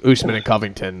the Usman and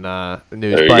Covington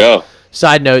news. There you go.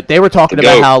 Side note: they were talking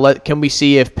about how can we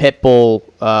see if Pitbull,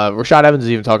 Rashad Evans is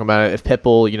even talking about it. If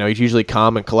Pitbull, he's usually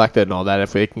calm and collected and all that.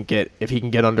 If he can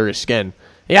get under his skin,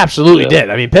 he absolutely did.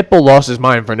 I mean, Pitbull lost his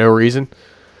mind for no reason.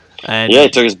 And he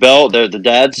took his belt. The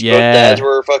dads, both dads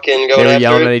were fucking going. They were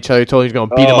yelling at each other. He told he was going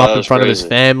to beat him up in front of his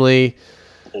family.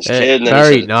 His kid.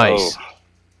 Very nice.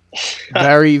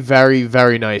 Very, very,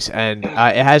 very nice. And it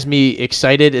has me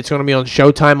excited. It's going to be on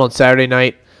Showtime on Saturday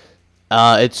night.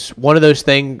 It's one of those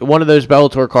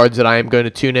Bellator cards that I am going to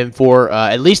tune in for.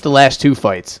 At least the last two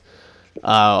fights.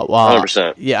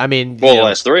 100%. Yeah, I mean, the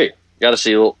last three. You got to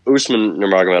see Usman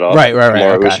Nurmagomedov. Right.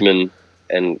 Kamaru Okay. Usman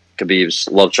and Khabib's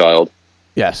love child.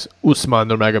 Yes, Usman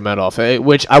Nurmagomedov,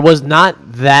 which I was not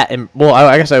that.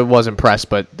 I guess I was impressed,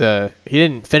 but he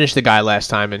didn't finish the guy last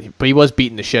time, but he was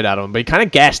beating the shit out of him. But he kind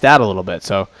of gassed out a little bit.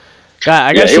 So,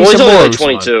 I guess he was some only more like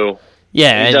Usman. 22.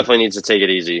 Yeah, He definitely needs to take it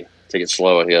easy, take it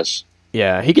slow, I guess.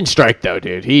 Yeah, he can strike though,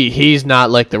 dude. He's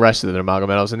not like the rest of the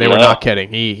Nurmagomedovs, and they were not kidding.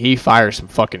 He fires some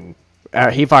fucking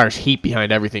he fires heat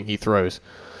behind everything he throws.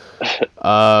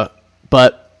 But.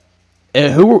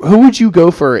 Who would you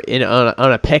go for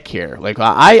on a pick here? Like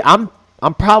I'm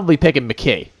probably picking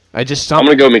McKee. I'm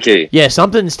gonna go McKee. Yeah,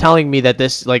 something's telling me that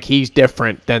he's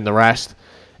different than the rest,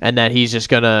 and that he's just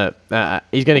gonna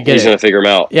he's gonna figure him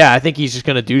out. Yeah, I think he's just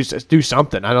gonna do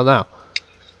something. I don't know.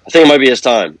 I think it might be his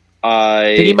time.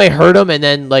 I think he might hurt him and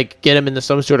then like get him into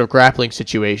some sort of grappling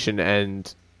situation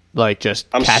and like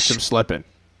just catch him slipping.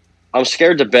 I'm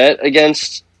scared to bet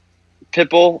against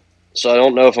Pitbull, so I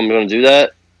don't know if I'm going to do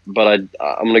that. But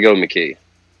I'm going to go McKee.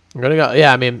 I'm going to go.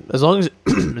 Yeah, I mean, as long as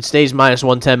it stays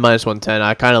 -110,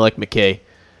 I kind of like McKee.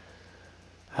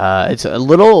 It's a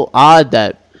little odd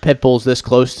that Pitbull's this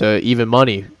close to even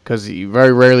money because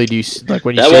very rarely do you like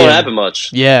when you. That won't happen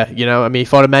much. Yeah, I mean, he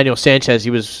fought Emmanuel Sanchez.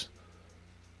 He was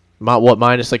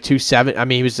minus like 270. I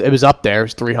mean, it was up there. It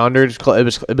was 300.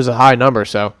 It was a high number.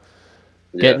 So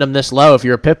getting him this low, if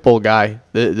you're a Pitbull guy,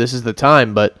 this is the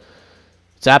time. But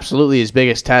it's absolutely his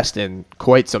biggest test in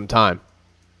quite some time.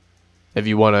 If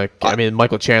you want to, I mean,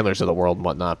 Michael Chandler's of the world and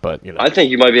whatnot, but I think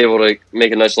you might be able to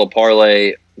make a nice little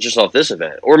parlay just off this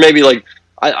event, or maybe like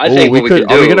I think what we could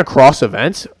do. Are we going to cross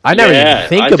events? I never even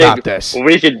think about this.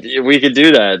 We could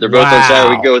do that. They're both on Saturday.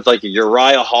 We could go with like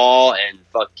Uriah Hall and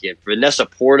Vanessa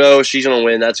Porto. She's going to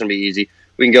win. That's going to be easy.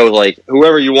 We can go with like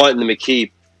whoever you want in the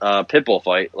McKee Pitbull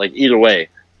fight. Like either way,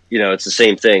 it's the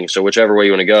same thing. So whichever way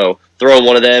you want to go, throw in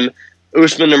one of them.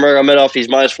 Usman Nurmagomedov, he's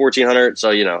 -1400,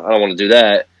 so I don't want to do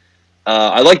that.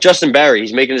 I like Justin Barry.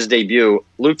 He's making his debut.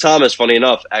 Luke Thomas, funny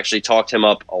enough, actually talked him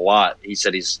up a lot. He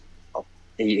said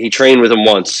he trained with him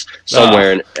once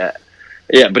somewhere, and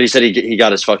but he said he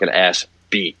got his fucking ass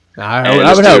beat.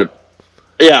 I would hope.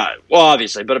 Yeah, well,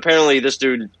 obviously, but apparently this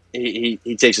dude he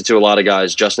takes it to a lot of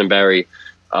guys. Justin Barry,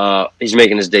 he's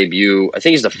making his debut. I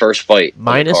think he's the first fight.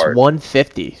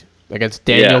 -150 against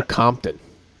Daniel Compton.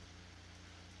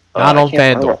 Not on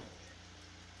FanDuel.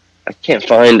 I can't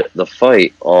find the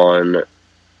fight on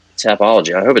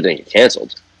Tapology. I hope it didn't get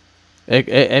canceled.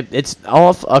 It's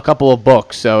off a couple of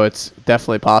books, so it's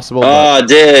definitely possible. It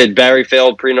did. Barry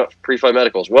failed pre-fight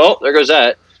medicals. Well, there goes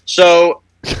that. So,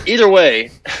 either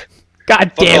way.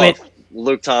 God damn it.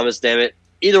 Luke Thomas, damn it.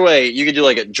 Either way, you could do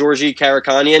like a Georgie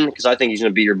Karakhanyan, because I think he's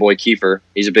going to beat your boy Kiefer.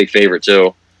 He's a big favorite,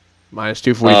 too.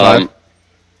 -245.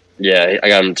 Yeah, I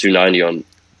got him 290 on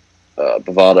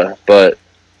Bovada, but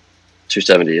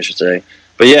 270, I should say.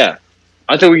 But yeah,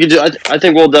 I think we could do. I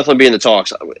think we'll definitely be in the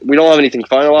talks. We don't have anything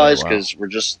finalized because we're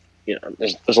just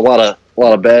there's a lot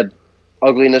of bad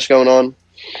ugliness going on.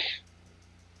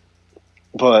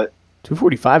 But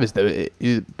 245 is the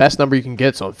best number you can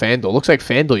get. So on FanDuel, looks like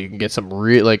FanDuel you can get some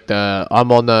real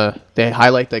they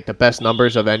highlight like the best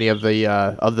numbers of any of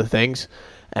the things,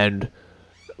 and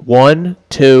 1,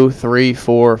 2, 3,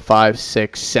 4, 5,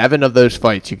 6, 7 of those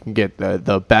fights you can get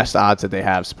the best odds that they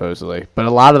have supposedly, but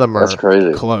a lot of them are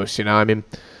close. I mean,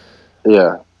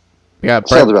 yeah,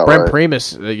 Brent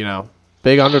Primus,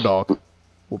 big underdog,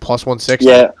 +160.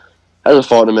 Yeah, hasn't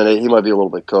fought in a minute. He might be a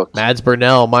little bit cooked. Mads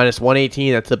Burnell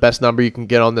 -118. That's the best number you can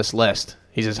get on this list.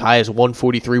 He's as high as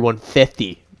 143,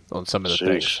 150 on some of the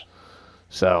things.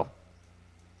 So.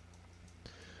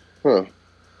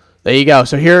 There you go.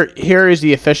 So here is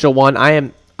the official one. I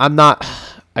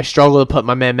struggle to put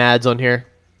my man Mads on here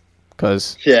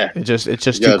because it's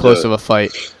just too close of a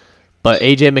fight. But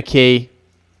AJ McKee,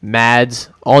 Mads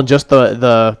on just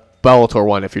the Bellator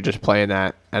one if you're just playing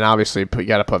that, and obviously you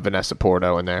got to put Vanessa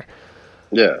Porto in there.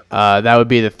 Yeah. That would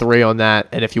be the 3 on that.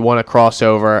 And if you want to cross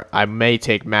over, I may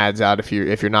take Mads out if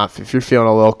you're feeling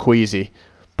a little queasy.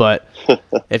 But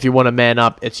if you want to man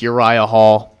up, it's Uriah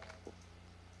Hall.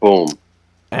 Boom.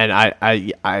 And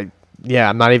I'm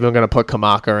not even going to put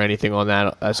Kamaka or anything on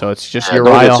that. So it's just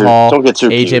Uriah Hall,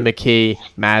 AJ McKee,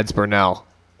 Mads Burnell.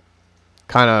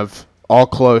 Kind of all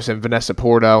close, and Vanessa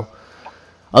Porto.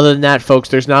 Other than that, folks,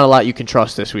 there's not a lot you can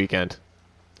trust this weekend.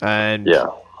 And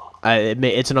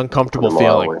it's an uncomfortable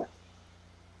feeling.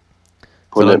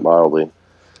 Put it mildly.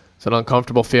 It's an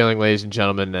uncomfortable feeling, ladies and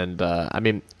gentlemen. And, I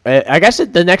mean, I guess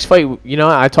the next fight,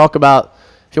 I talk about...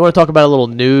 If you want to talk about a little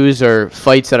news or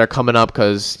fights that are coming up,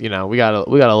 because we got a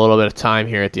little bit of time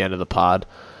here at the end of the pod.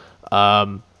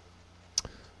 I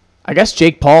guess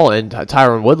Jake Paul and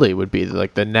Tyron Woodley would be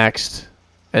like the next,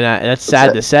 and that's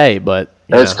sad to say, but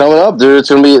it's coming up, dude. It's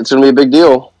gonna be a big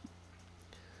deal.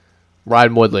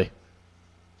 Ryan Woodley.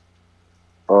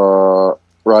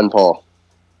 Ron Paul.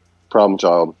 Problem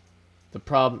child. The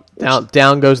problem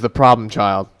down goes the problem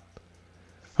child.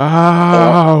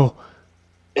 Oh,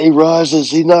 he rises.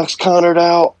 He knocks Conor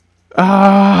out.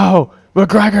 Oh,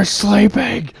 McGregor's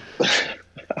sleeping.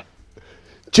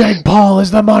 Jake Paul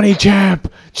is the money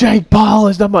champ. Jake Paul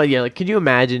is the money. Yeah, like, can you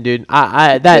imagine, dude? Take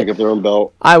up their own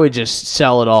belt. I would just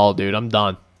sell it all, dude. I'm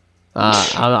done.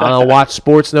 I don't watch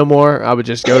sports no more. I would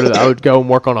just I would go and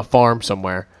work on a farm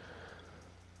somewhere.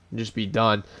 Just be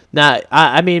done. Now,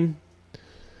 I mean,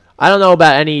 I don't know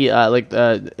about any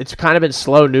it's kind of been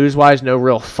slow news wise. No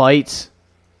real fights.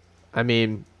 I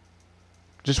mean,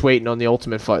 just waiting on the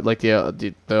Ultimate Fight, like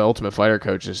the Ultimate Fighter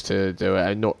coaches to do it.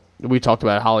 I know we talked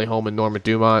about Holly Holm and Norma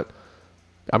Dumont.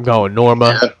 I'm going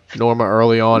Norma. Yeah. Norma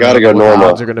early on. Gotta go Norma. What the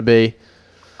odds are going to be.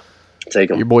 Take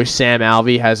him. Your boy Sam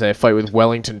Alvey has a fight with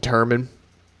Wellington Turman.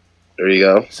 There you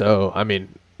go. So, I mean,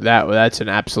 that's an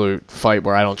absolute fight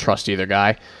where I don't trust either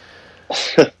guy.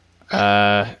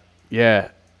 Yeah.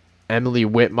 Emily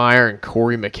Whitmire and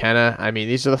Corey McKenna. I mean,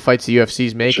 these are the fights the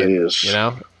UFC's making. Jeez. You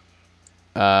know?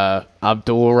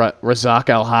 Abdul Razak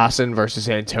Al Hassan versus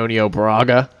Antonio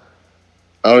Braga.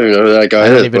 I don't even know who that guy is.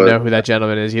 I don't even know who that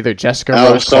gentleman is either. Jessica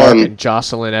Rose Clark and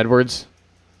Jocelyn Edwards.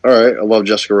 All right, I love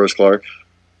Jessica Rose Clark.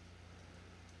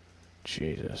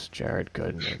 Jesus, Jared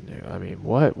Goodman. Dude. I mean,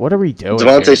 what are we doing?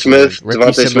 Devontae Smith.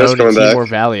 Devontae Smith's coming back. Timur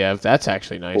Valiev. That's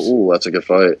actually nice. Ooh, that's a good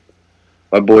fight.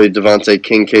 My boy Devontae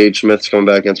Kincaid Smith's coming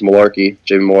back against Malarkey.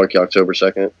 Jamie Malarkey, October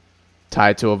 2nd.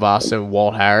 Tied to Avasa and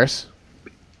Walt Harris.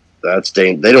 That's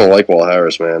They don't like Walt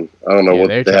Harris, man. I don't know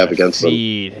what they have against them.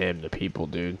 Feed him to people,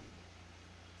 dude.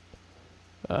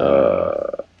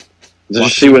 Did you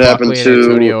see what happened to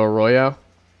Antonio Arroyo?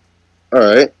 All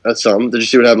right, that's something. Did you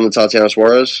see what happened to Tatiana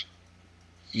Suarez?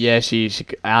 Yeah, she's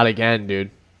out again, dude.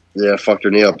 Yeah, fucked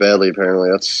her knee up badly. Apparently,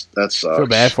 that sucks. I feel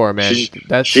bad for her, man.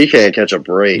 She can't catch a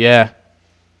break. Yeah.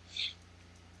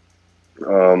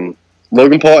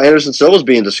 Logan Paul Anderson Silva's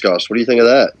being discussed. What do you think of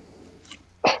that?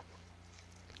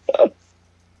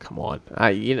 Come on,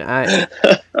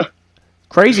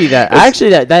 crazy that actually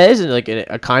that isn't like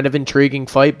a kind of intriguing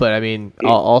fight, but I mean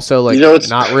also like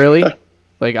not really.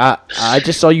 Like I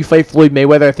just saw you fight Floyd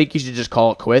Mayweather. I think you should just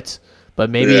call it quits. But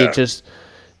maybe it just,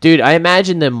 dude. I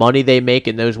imagine the money they make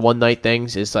in those one night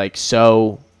things is like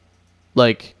so,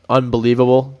 like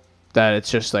unbelievable that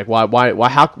it's just like why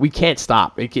how we can't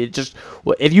stop. It just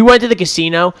if you went to the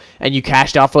casino and you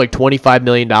cashed out for like $25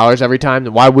 million every time,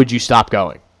 then why would you stop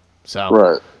going? So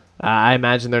right. I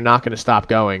imagine they're not going to stop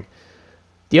going.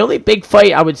 The only big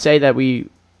fight I would say that we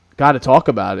got to talk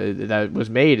about that was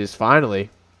made is finally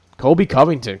Colby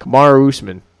Covington, Kamaru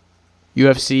Usman,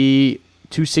 UFC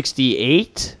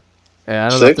 268. I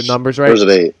don't know if the number's right. Or is it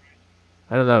 8?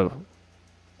 I don't know.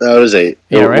 No, it is 8.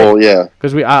 Yeah, right? Well, yeah.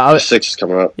 Because 6 is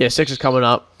coming up. Yeah, 6 is coming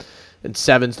up, and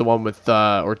 7's the one with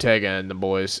Ortega and the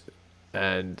boys.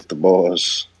 And the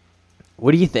boys.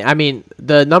 What do you think? I mean,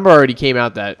 the number already came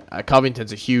out that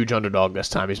Covington's a huge underdog this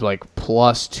time. He's like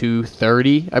plus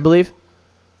 230, I believe.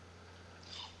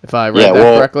 If I read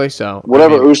that correctly. So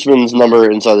whatever Usman's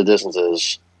number inside the distance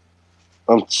is,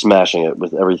 I'm smashing it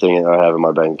with everything I have in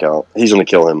my bank account. He's going to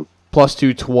kill him. Plus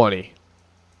 220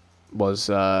 was,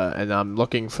 and I'm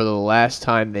looking for the last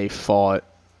time they fought.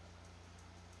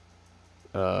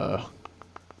 I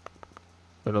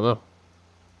don't know.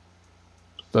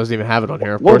 Doesn't even have it on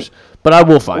here, of course. But I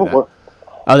will find that.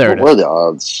 Oh, there it is. What are the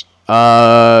odds?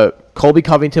 Colby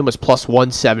Covington was plus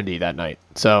 170 that night.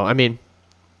 So, I mean,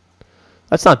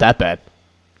 that's not that bad.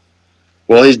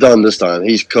 Well, he's done this time.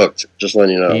 He's cooked, just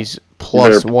letting you know. He's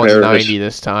plus 190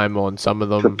 this time on some of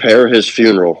them. Prepare his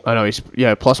funeral. I know. He's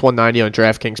plus 190 on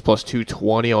DraftKings, plus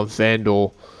 220 on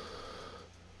FanDuel.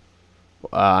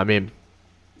 I mean...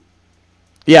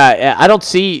 Yeah, I don't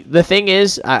see... The thing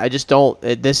is, I just don't...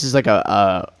 This is like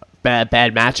a bad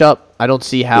matchup. I don't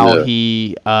see how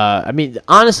he... I mean,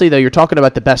 honestly, though, you're talking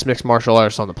about the best mixed martial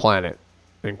artist on the planet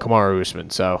in Kamaru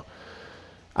Usman, so...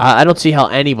 I don't see how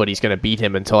anybody's going to beat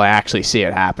him until I actually see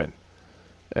it happen.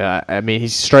 I mean,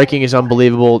 his striking is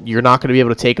unbelievable. You're not going to be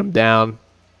able to take him down.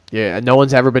 Yeah, no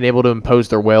one's ever been able to impose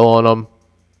their will on him.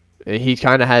 He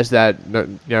kind of has that,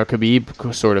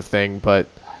 Khabib sort of thing, but...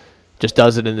 just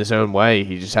does it in his own way.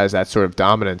 He just has that sort of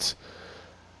dominance.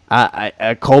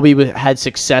 Colby had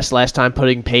success last time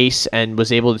putting pace and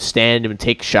was able to stand and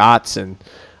take shots, and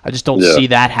I just don't see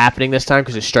that happening this time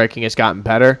because his striking has gotten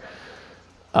better.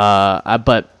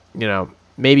 But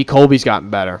maybe Colby's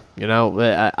gotten better.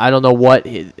 I don't know what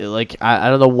I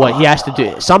don't know what he has to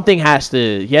do.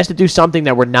 He has to do something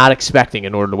that we're not expecting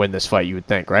in order to win this fight. You would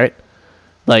think, right?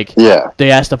 He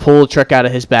has to pull a trick out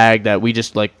of his bag that we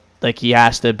just like he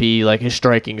has to be like his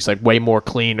striking is like way more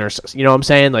clean, or you know what I'm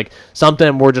saying, like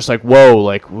something we're just like whoa,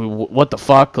 like what the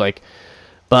fuck, like.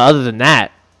 But other than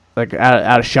that, like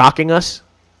out of shocking us,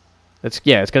 it's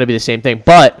gonna be the same thing.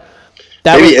 But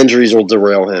maybe injuries will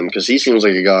derail him because he seems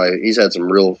like a guy. He's had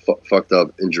some real fucked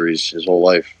up injuries his whole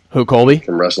life. Who, Colby?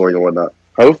 From wrestling and whatnot.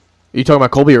 Who? Are you talking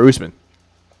about Colby or Usman?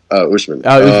 Usman.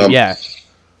 Oh, yeah.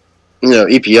 You know,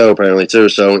 EPO apparently too.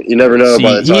 So you never know.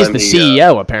 By the time he's the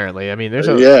CEO apparently. I mean, there's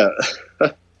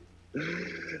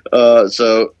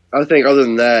so I think other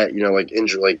than that, you know, like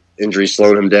injury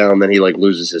slowed him down. Then he like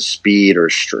loses his speed or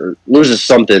loses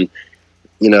something.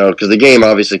 You know, because the game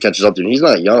obviously catches up to him. He's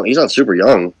not young. He's not super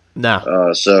young.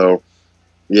 No. So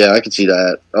yeah, I could see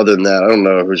that. Other than that, I don't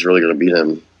know who's really going to beat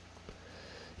him.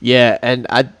 Yeah, and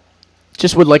I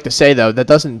just would like to say though that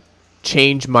doesn't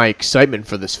change my excitement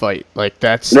for this fight. Like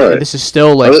this is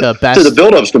still like the best. The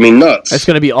build-up's gonna be nuts. It's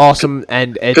gonna be awesome,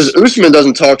 and because Usman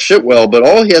doesn't talk shit well, but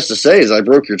all he has to say is "I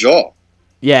broke your jaw."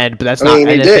 Yeah, but that's not.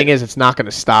 And the thing is, it's not gonna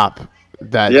stop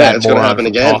that. Yeah, that it's gonna happen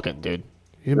again. Talking, dude.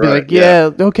 He'll be like,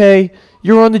 okay,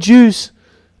 you're on the juice.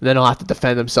 And then he'll have to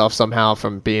defend himself somehow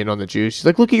from being on the juice. He's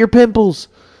like, look at your pimples.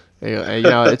 You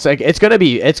know, it's like it's gonna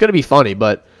be funny,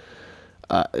 but.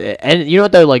 And you know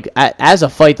what though, like as a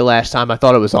fight, the last time I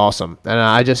thought it was awesome, and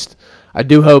I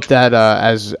do hope that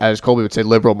as Colby would say,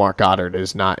 liberal Mark Goddard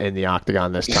is not in the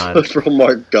octagon this time. Liberal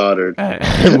Mark Goddard.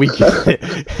 And we could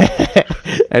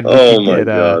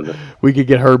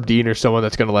get Herb Dean or someone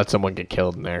that's going to let someone get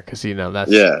killed in there, because you know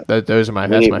those are my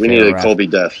that's my favorite. We need a Colby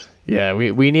death. Yeah,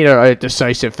 we need a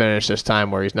decisive finish this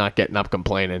time where he's not getting up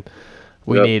complaining.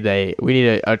 We need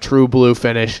a true blue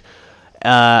finish.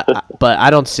 But I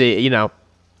don't see, you know,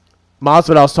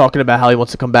 Masvidal's talking about how he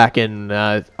wants to come back in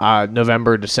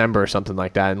November, December, or something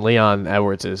like that, and Leon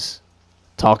Edwards is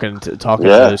talking to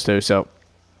those two. So,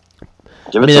 I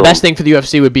mean, the best thing for the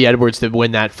UFC would be Edwards to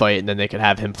win that fight, and then they could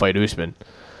have him fight Usman.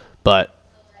 But,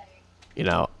 you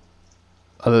know,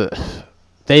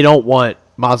 they don't want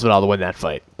Masvidal to win that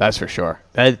fight. That's for sure.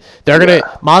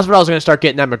 Masvidal's gonna start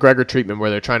getting that McGregor treatment where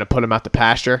they're trying to put him out the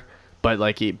pasture. But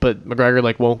McGregor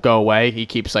like won't go away. He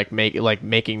keeps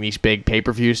making these big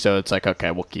pay-per-views. So it's like, okay,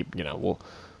 we'll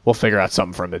figure out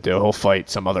something for him to do. He'll fight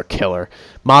some other killer.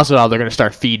 Masvidal, they're gonna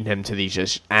start feeding him to these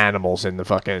just animals in the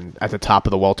fucking at the top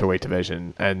of the welterweight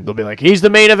division, and they'll be like, he's the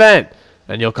main event,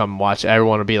 and you'll come watch.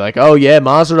 Everyone will be like, oh yeah,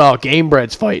 Masvidal,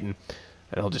 Gamebred's fighting,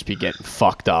 and he'll just be getting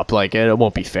fucked up. Like it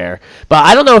won't be fair. But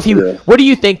I don't know if he. Yeah. What do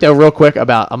you think though, real quick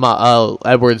about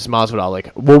Edwards Masvidal?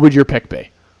 Like, what would your pick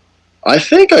be? I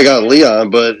think I got Leon,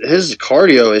 but his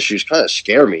cardio issues kind of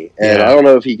scare me, and I don't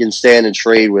know if he can stand and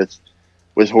trade with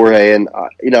Jorge. And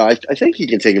I think he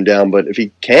can take him down, but if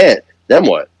he can't, then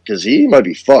what? Because he might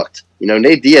be fucked. You know,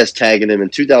 Nate Diaz tagging him in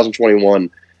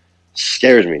 2021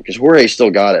 scares me because Jorge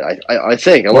still got it. I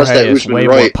think unless Jorge that Usman way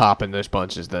Wright more popping those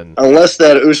punches than unless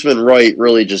that Usman Wright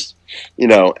really just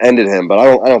ended him, but I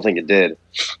don't think it did.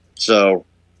 So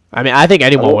I mean, I think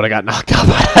anyone would have got knocked out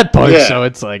by that punch. Yeah, so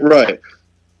it's like right.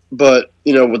 But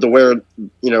with the what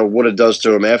it does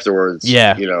to him afterwards,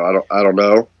 I don't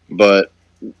know. But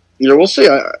we'll see.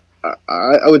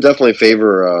 I would definitely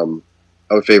favor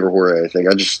Jorge. I think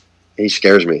he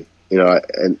scares me.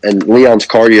 And Leon's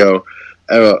cardio,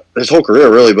 his whole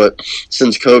career really, but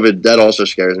since COVID, that also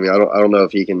scares me. I don't know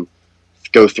if he can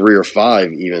go 3 or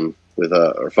 5 even with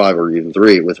or 5 or even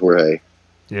 3 with Jorge.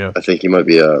 Yeah, I think he might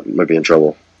be in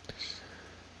trouble.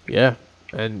 Yeah,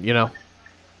 and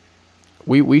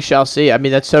We shall see. I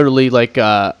mean, that's totally like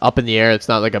up in the air. It's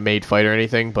not like a made fight or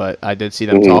anything, but I did see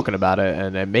them talking about it,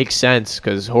 and it makes sense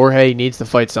because Jorge needs to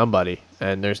fight somebody,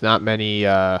 and there's not many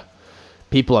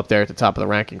people up there at the top of the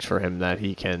rankings for him that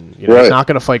he can. He's not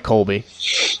going to fight Colby.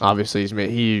 Obviously,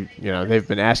 they've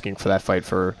been asking for that fight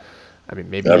for. I mean,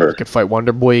 maybe he could fight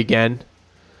Wonder Boy again.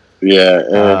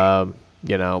 Yeah.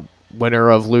 Winner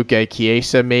of Luque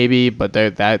Chiesa maybe, but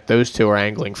those two are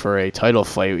angling for a title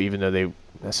fight, even though they.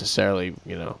 Necessarily,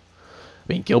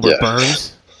 Gilbert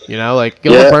Burns, Gilbert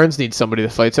Burns needs somebody to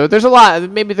fight. So there's a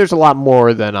lot. Maybe there's a lot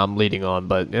more than I'm leading on,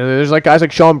 but there's like guys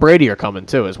like Sean Brady are coming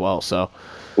too as well. So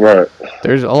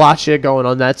there's a lot of shit going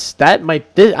on. I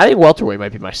think welterweight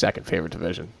might be my second favorite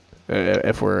division.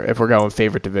 If we're going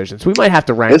favorite divisions, we might have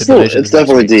to rank the divisions. It's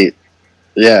definitely deep.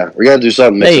 Yeah, we got to do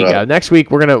something. There you go. Next week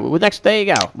we're gonna. There you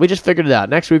go. We just figured it out.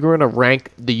 Next week we're gonna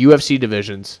rank the UFC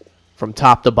divisions. From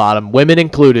top to bottom, women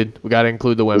included. We got to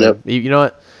include the women. Yep. You know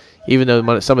what? Even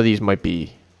though some of these might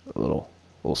be a little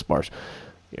sparse.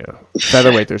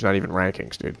 Featherweight, there's not even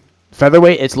rankings, dude.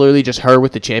 Featherweight, it's literally just her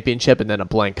with the championship and then a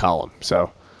blank column.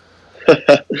 So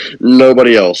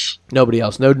nobody else. No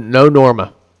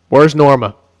Norma. Where's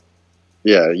Norma?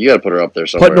 Yeah, you got to put her up there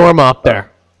somewhere. Put Norma up there.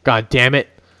 God damn it.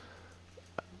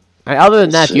 Other than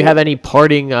that, do you have any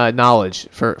parting knowledge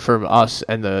for us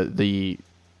and the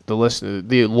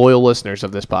loyal listeners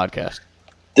of this podcast?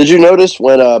 Did you notice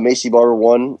when Macy Barber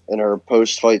won in her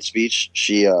post-fight speech?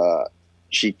 She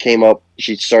came up.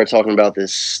 She started talking about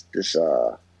this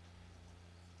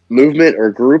movement or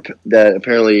group that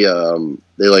apparently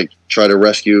they like try to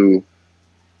rescue.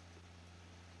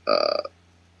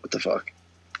 What the fuck?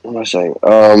 What am I saying?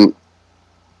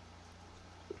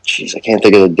 Jeez, I can't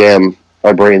think of the damn.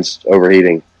 My brain's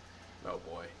overheating. Oh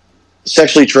boy.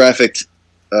 Sexually trafficked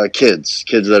kids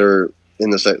that are in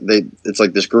this. It's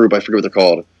like this group. I forget what they're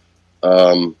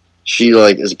called. She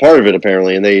like is a part of it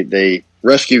apparently, and they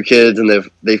rescue kids, and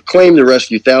they've claimed to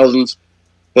rescue thousands,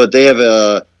 but they have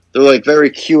they're like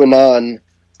very QAnon.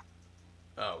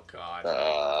 Oh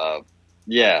God.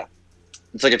 Yeah,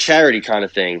 it's like a charity kind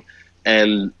of thing.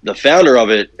 And the founder of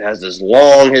it has this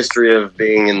long history of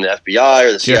being in the FBI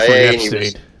or the CIA.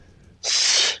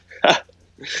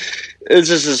 And it's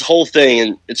just this whole thing,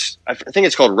 and I think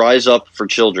it's called Rise Up for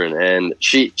Children. And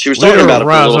she was talking about it for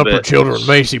a little bit. Rise Up for Children.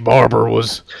 Macy Barber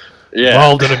was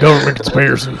involved in a government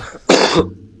conspiracy,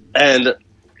 and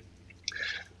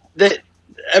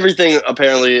everything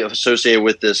apparently associated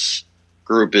with this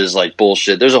group is like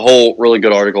bullshit. There's a whole really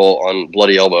good article on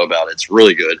Bloody Elbow about it. It's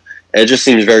really good. And it just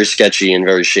seems very sketchy and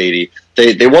very shady.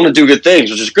 They want to do good things,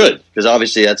 which is good, because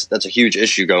obviously that's a huge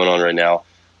issue going on right now.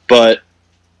 But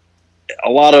a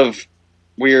lot of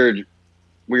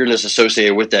weirdness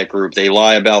associated with that group. They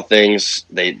lie about things.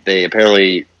 They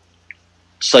apparently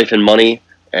siphon money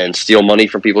and steal money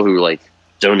from people who like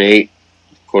donate,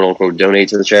 quote unquote, donate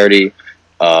to the charity.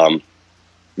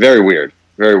 Very weird,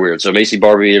 very weird. So Macy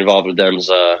Barber involved with them is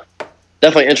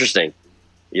definitely interesting.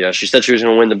 Yeah, she said she was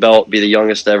going to win the belt, be the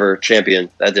youngest ever champion.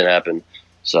 That didn't happen.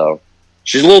 So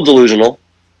she's a little delusional.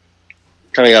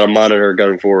 Kind of got to monitor her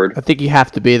going forward. I think you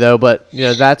have to be, though, but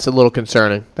that's a little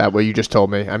concerning, that what you just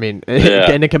told me. I mean,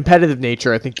 in a competitive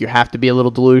nature, I think you have to be a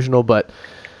little delusional, but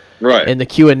right. In the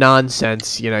QAnon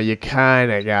sense, you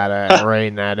kind of got to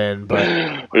rein that in. But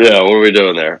yeah, what are we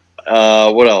doing there?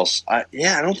 What else? I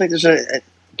don't think there's a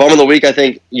bum of the week. I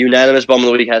think unanimous bum of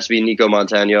the week has to be Nico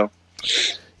Montano.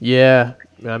 Yeah.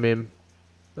 I mean,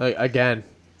 again,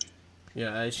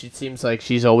 she seems like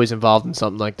she's always involved in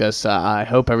something like this. I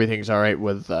hope everything's all right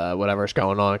with whatever's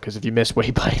going on, because if you miss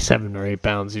weight by 7 or 8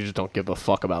 pounds, you just don't give a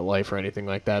fuck about life or anything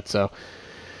like that. So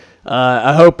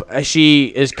I hope she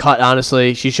is cut,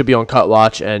 honestly. She should be on cut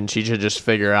watch, and she should just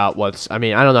figure out I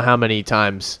don't know how many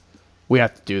times we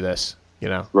have to do this,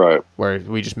 Right. Where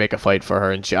we just make a fight for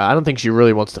her, and I don't think she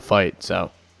really wants to fight,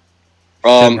 so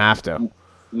shouldn't have to.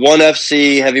 ONE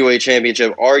FC Heavyweight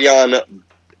Championship,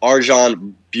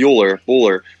 Arjan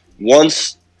Buller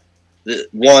wants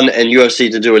ONE and UFC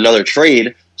to do another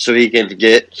trade so he can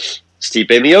get Stipe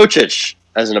Miocic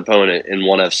as an opponent in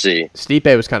ONE FC.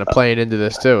 Stipe was kind of playing into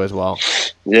this too as well.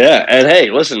 Yeah, and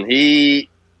hey, listen,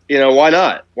 why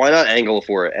not? Why not angle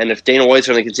for it? And if Dana White's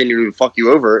going to continue to fuck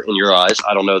you over in your eyes,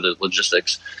 I don't know the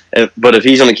logistics, but if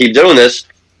he's going to keep doing this,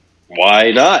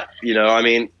 why not?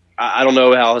 I don't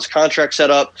know how his contract's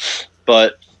set up,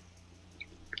 but,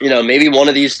 maybe one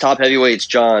of these top heavyweights,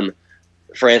 John,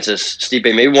 Francis, Stipe,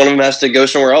 maybe one of them has to go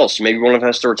somewhere else. Maybe one of them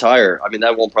has to retire. I mean,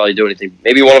 that won't probably do anything.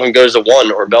 Maybe one of them goes to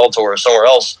ONE or Bellator or somewhere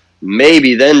else.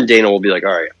 Maybe then Dana will be like,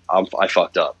 all right, I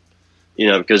fucked up.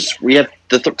 Because we have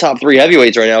the top 3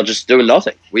 heavyweights right now just doing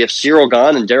nothing. We have Cyril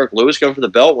Gane and Derek Lewis going for the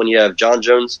belt when you have John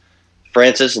Jones,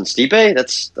 Francis, and Stipe.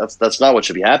 That's not what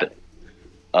should be happening.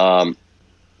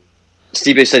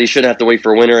 Stipe said he shouldn't have to wait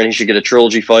for a winner and he should get a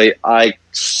trilogy fight. I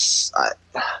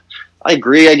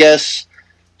agree, I guess.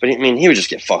 But, he would just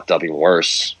get fucked up even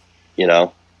worse,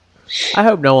 I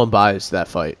hope no one buys that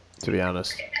fight, to be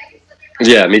honest.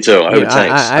 Yeah, me too. I hope it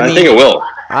tanks. I think it will.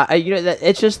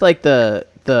 It's just like the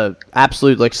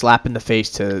absolute, slap in the face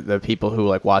to the people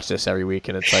who, watch this every week.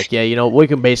 And it's like, we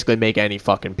can basically make any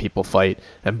fucking people fight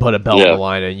and put a belt on the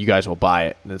line and you guys will buy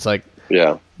it. And it's like,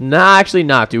 yeah. Nah, actually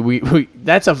not, dude.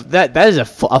 That is a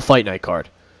fight night card,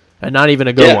 and not even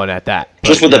a good one at that. But,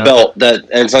 just with the belt and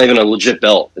it's not even a legit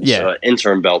belt. It's an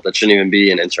interim belt that shouldn't even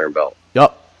be an interim belt.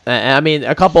 Yup.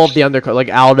 A couple of the undercard, like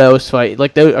Aldo's fight,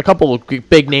 a couple of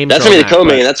big names. That's gonna be the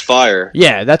co-main. That's fire.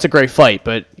 Yeah, that's a great fight,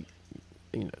 but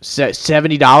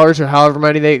 $70 or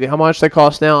how much they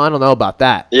cost now? I don't know about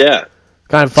that. Yeah.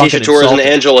 Kind of fucking Tisha Torres and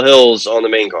Angela Hills on the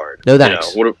main card. No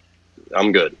thanks.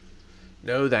 I'm good.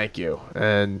 No, thank you.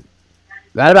 And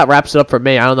that about wraps it up for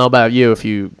me. I don't know about you. If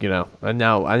and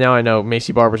now I know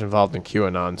Macy Barber's involved in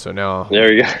QAnon, so now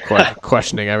there you go.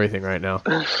 questioning everything right now.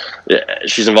 Yeah,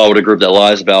 she's involved with a group that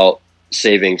lies about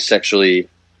saving sexually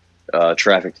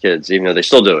trafficked kids, even though they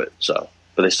still do it. So,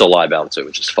 but they still lie about it,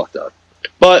 which is fucked up.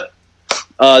 But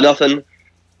nothing.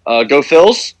 Go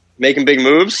Phils, making big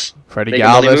moves. Freddie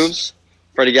Galvis. Moves.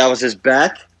 Freddie Galvis is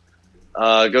back.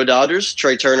 Go Dodgers.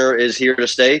 Trey Turner is here to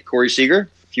stay. Corey Seager,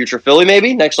 future Philly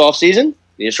maybe next offseason.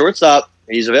 Need a shortstop.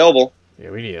 He's available.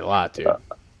 Yeah, we need a lot, dude.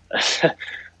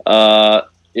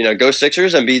 Go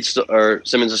Sixers. Embiid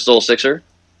Simmons is still a Sixer.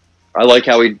 I like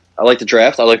the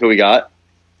draft. I like who we got.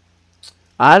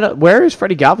 Where is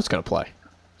Freddie Galvis going to play?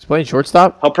 He's playing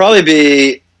shortstop? He'll probably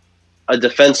be a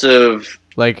defensive...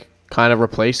 Like, kind of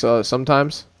replace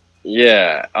sometimes?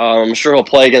 Yeah. I'm sure he'll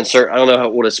play against... I don't know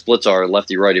what his splits are,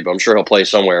 lefty-righty, but I'm sure he'll play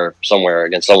somewhere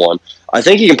against someone. I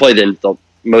think he can play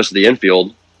most of the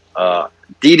infield.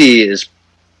 Didi is,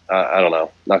 I don't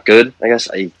know, not good, I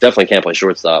guess. He definitely can't play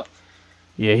shortstop.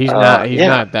 Yeah, he's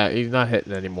not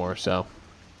hitting anymore, so...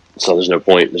 So there's no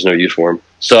point. There's no use for him.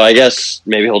 So I guess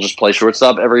maybe he'll just play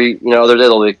shortstop every other day.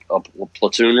 They'll make a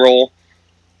platoon role.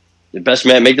 Make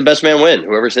the best man win.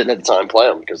 Whoever's hitting at the time, play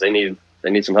them because they need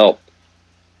some help.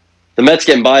 The Mets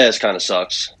getting Baez kind of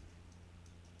sucks.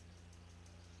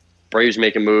 Braves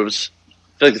making moves.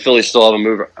 I feel like the Phillies still have a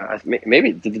mover.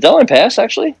 Maybe did the deadline pass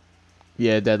actually?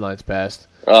 Yeah, deadline's passed.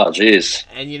 Oh, jeez.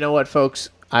 And you know what,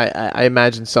 folks? I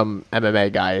imagine some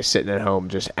MMA guy is sitting at home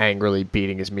just angrily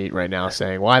beating his meat right now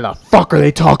saying, why the fuck are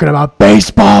they talking about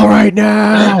baseball right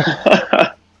now?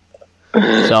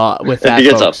 So with that,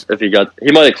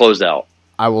 he might have closed out.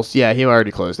 He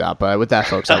already closed out. But with that,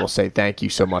 folks, I will say thank you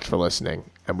so much for listening.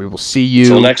 And we will see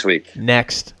you until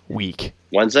next week.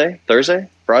 Wednesday, Thursday,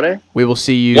 Friday? We will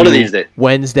see you one of these days.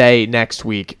 Wednesday next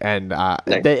week. And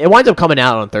it winds up coming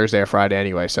out on Thursday or Friday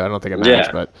anyway, so I don't think it matters.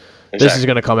 But This is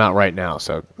going to come out right now,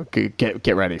 so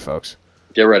get ready, folks.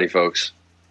 Get ready, folks.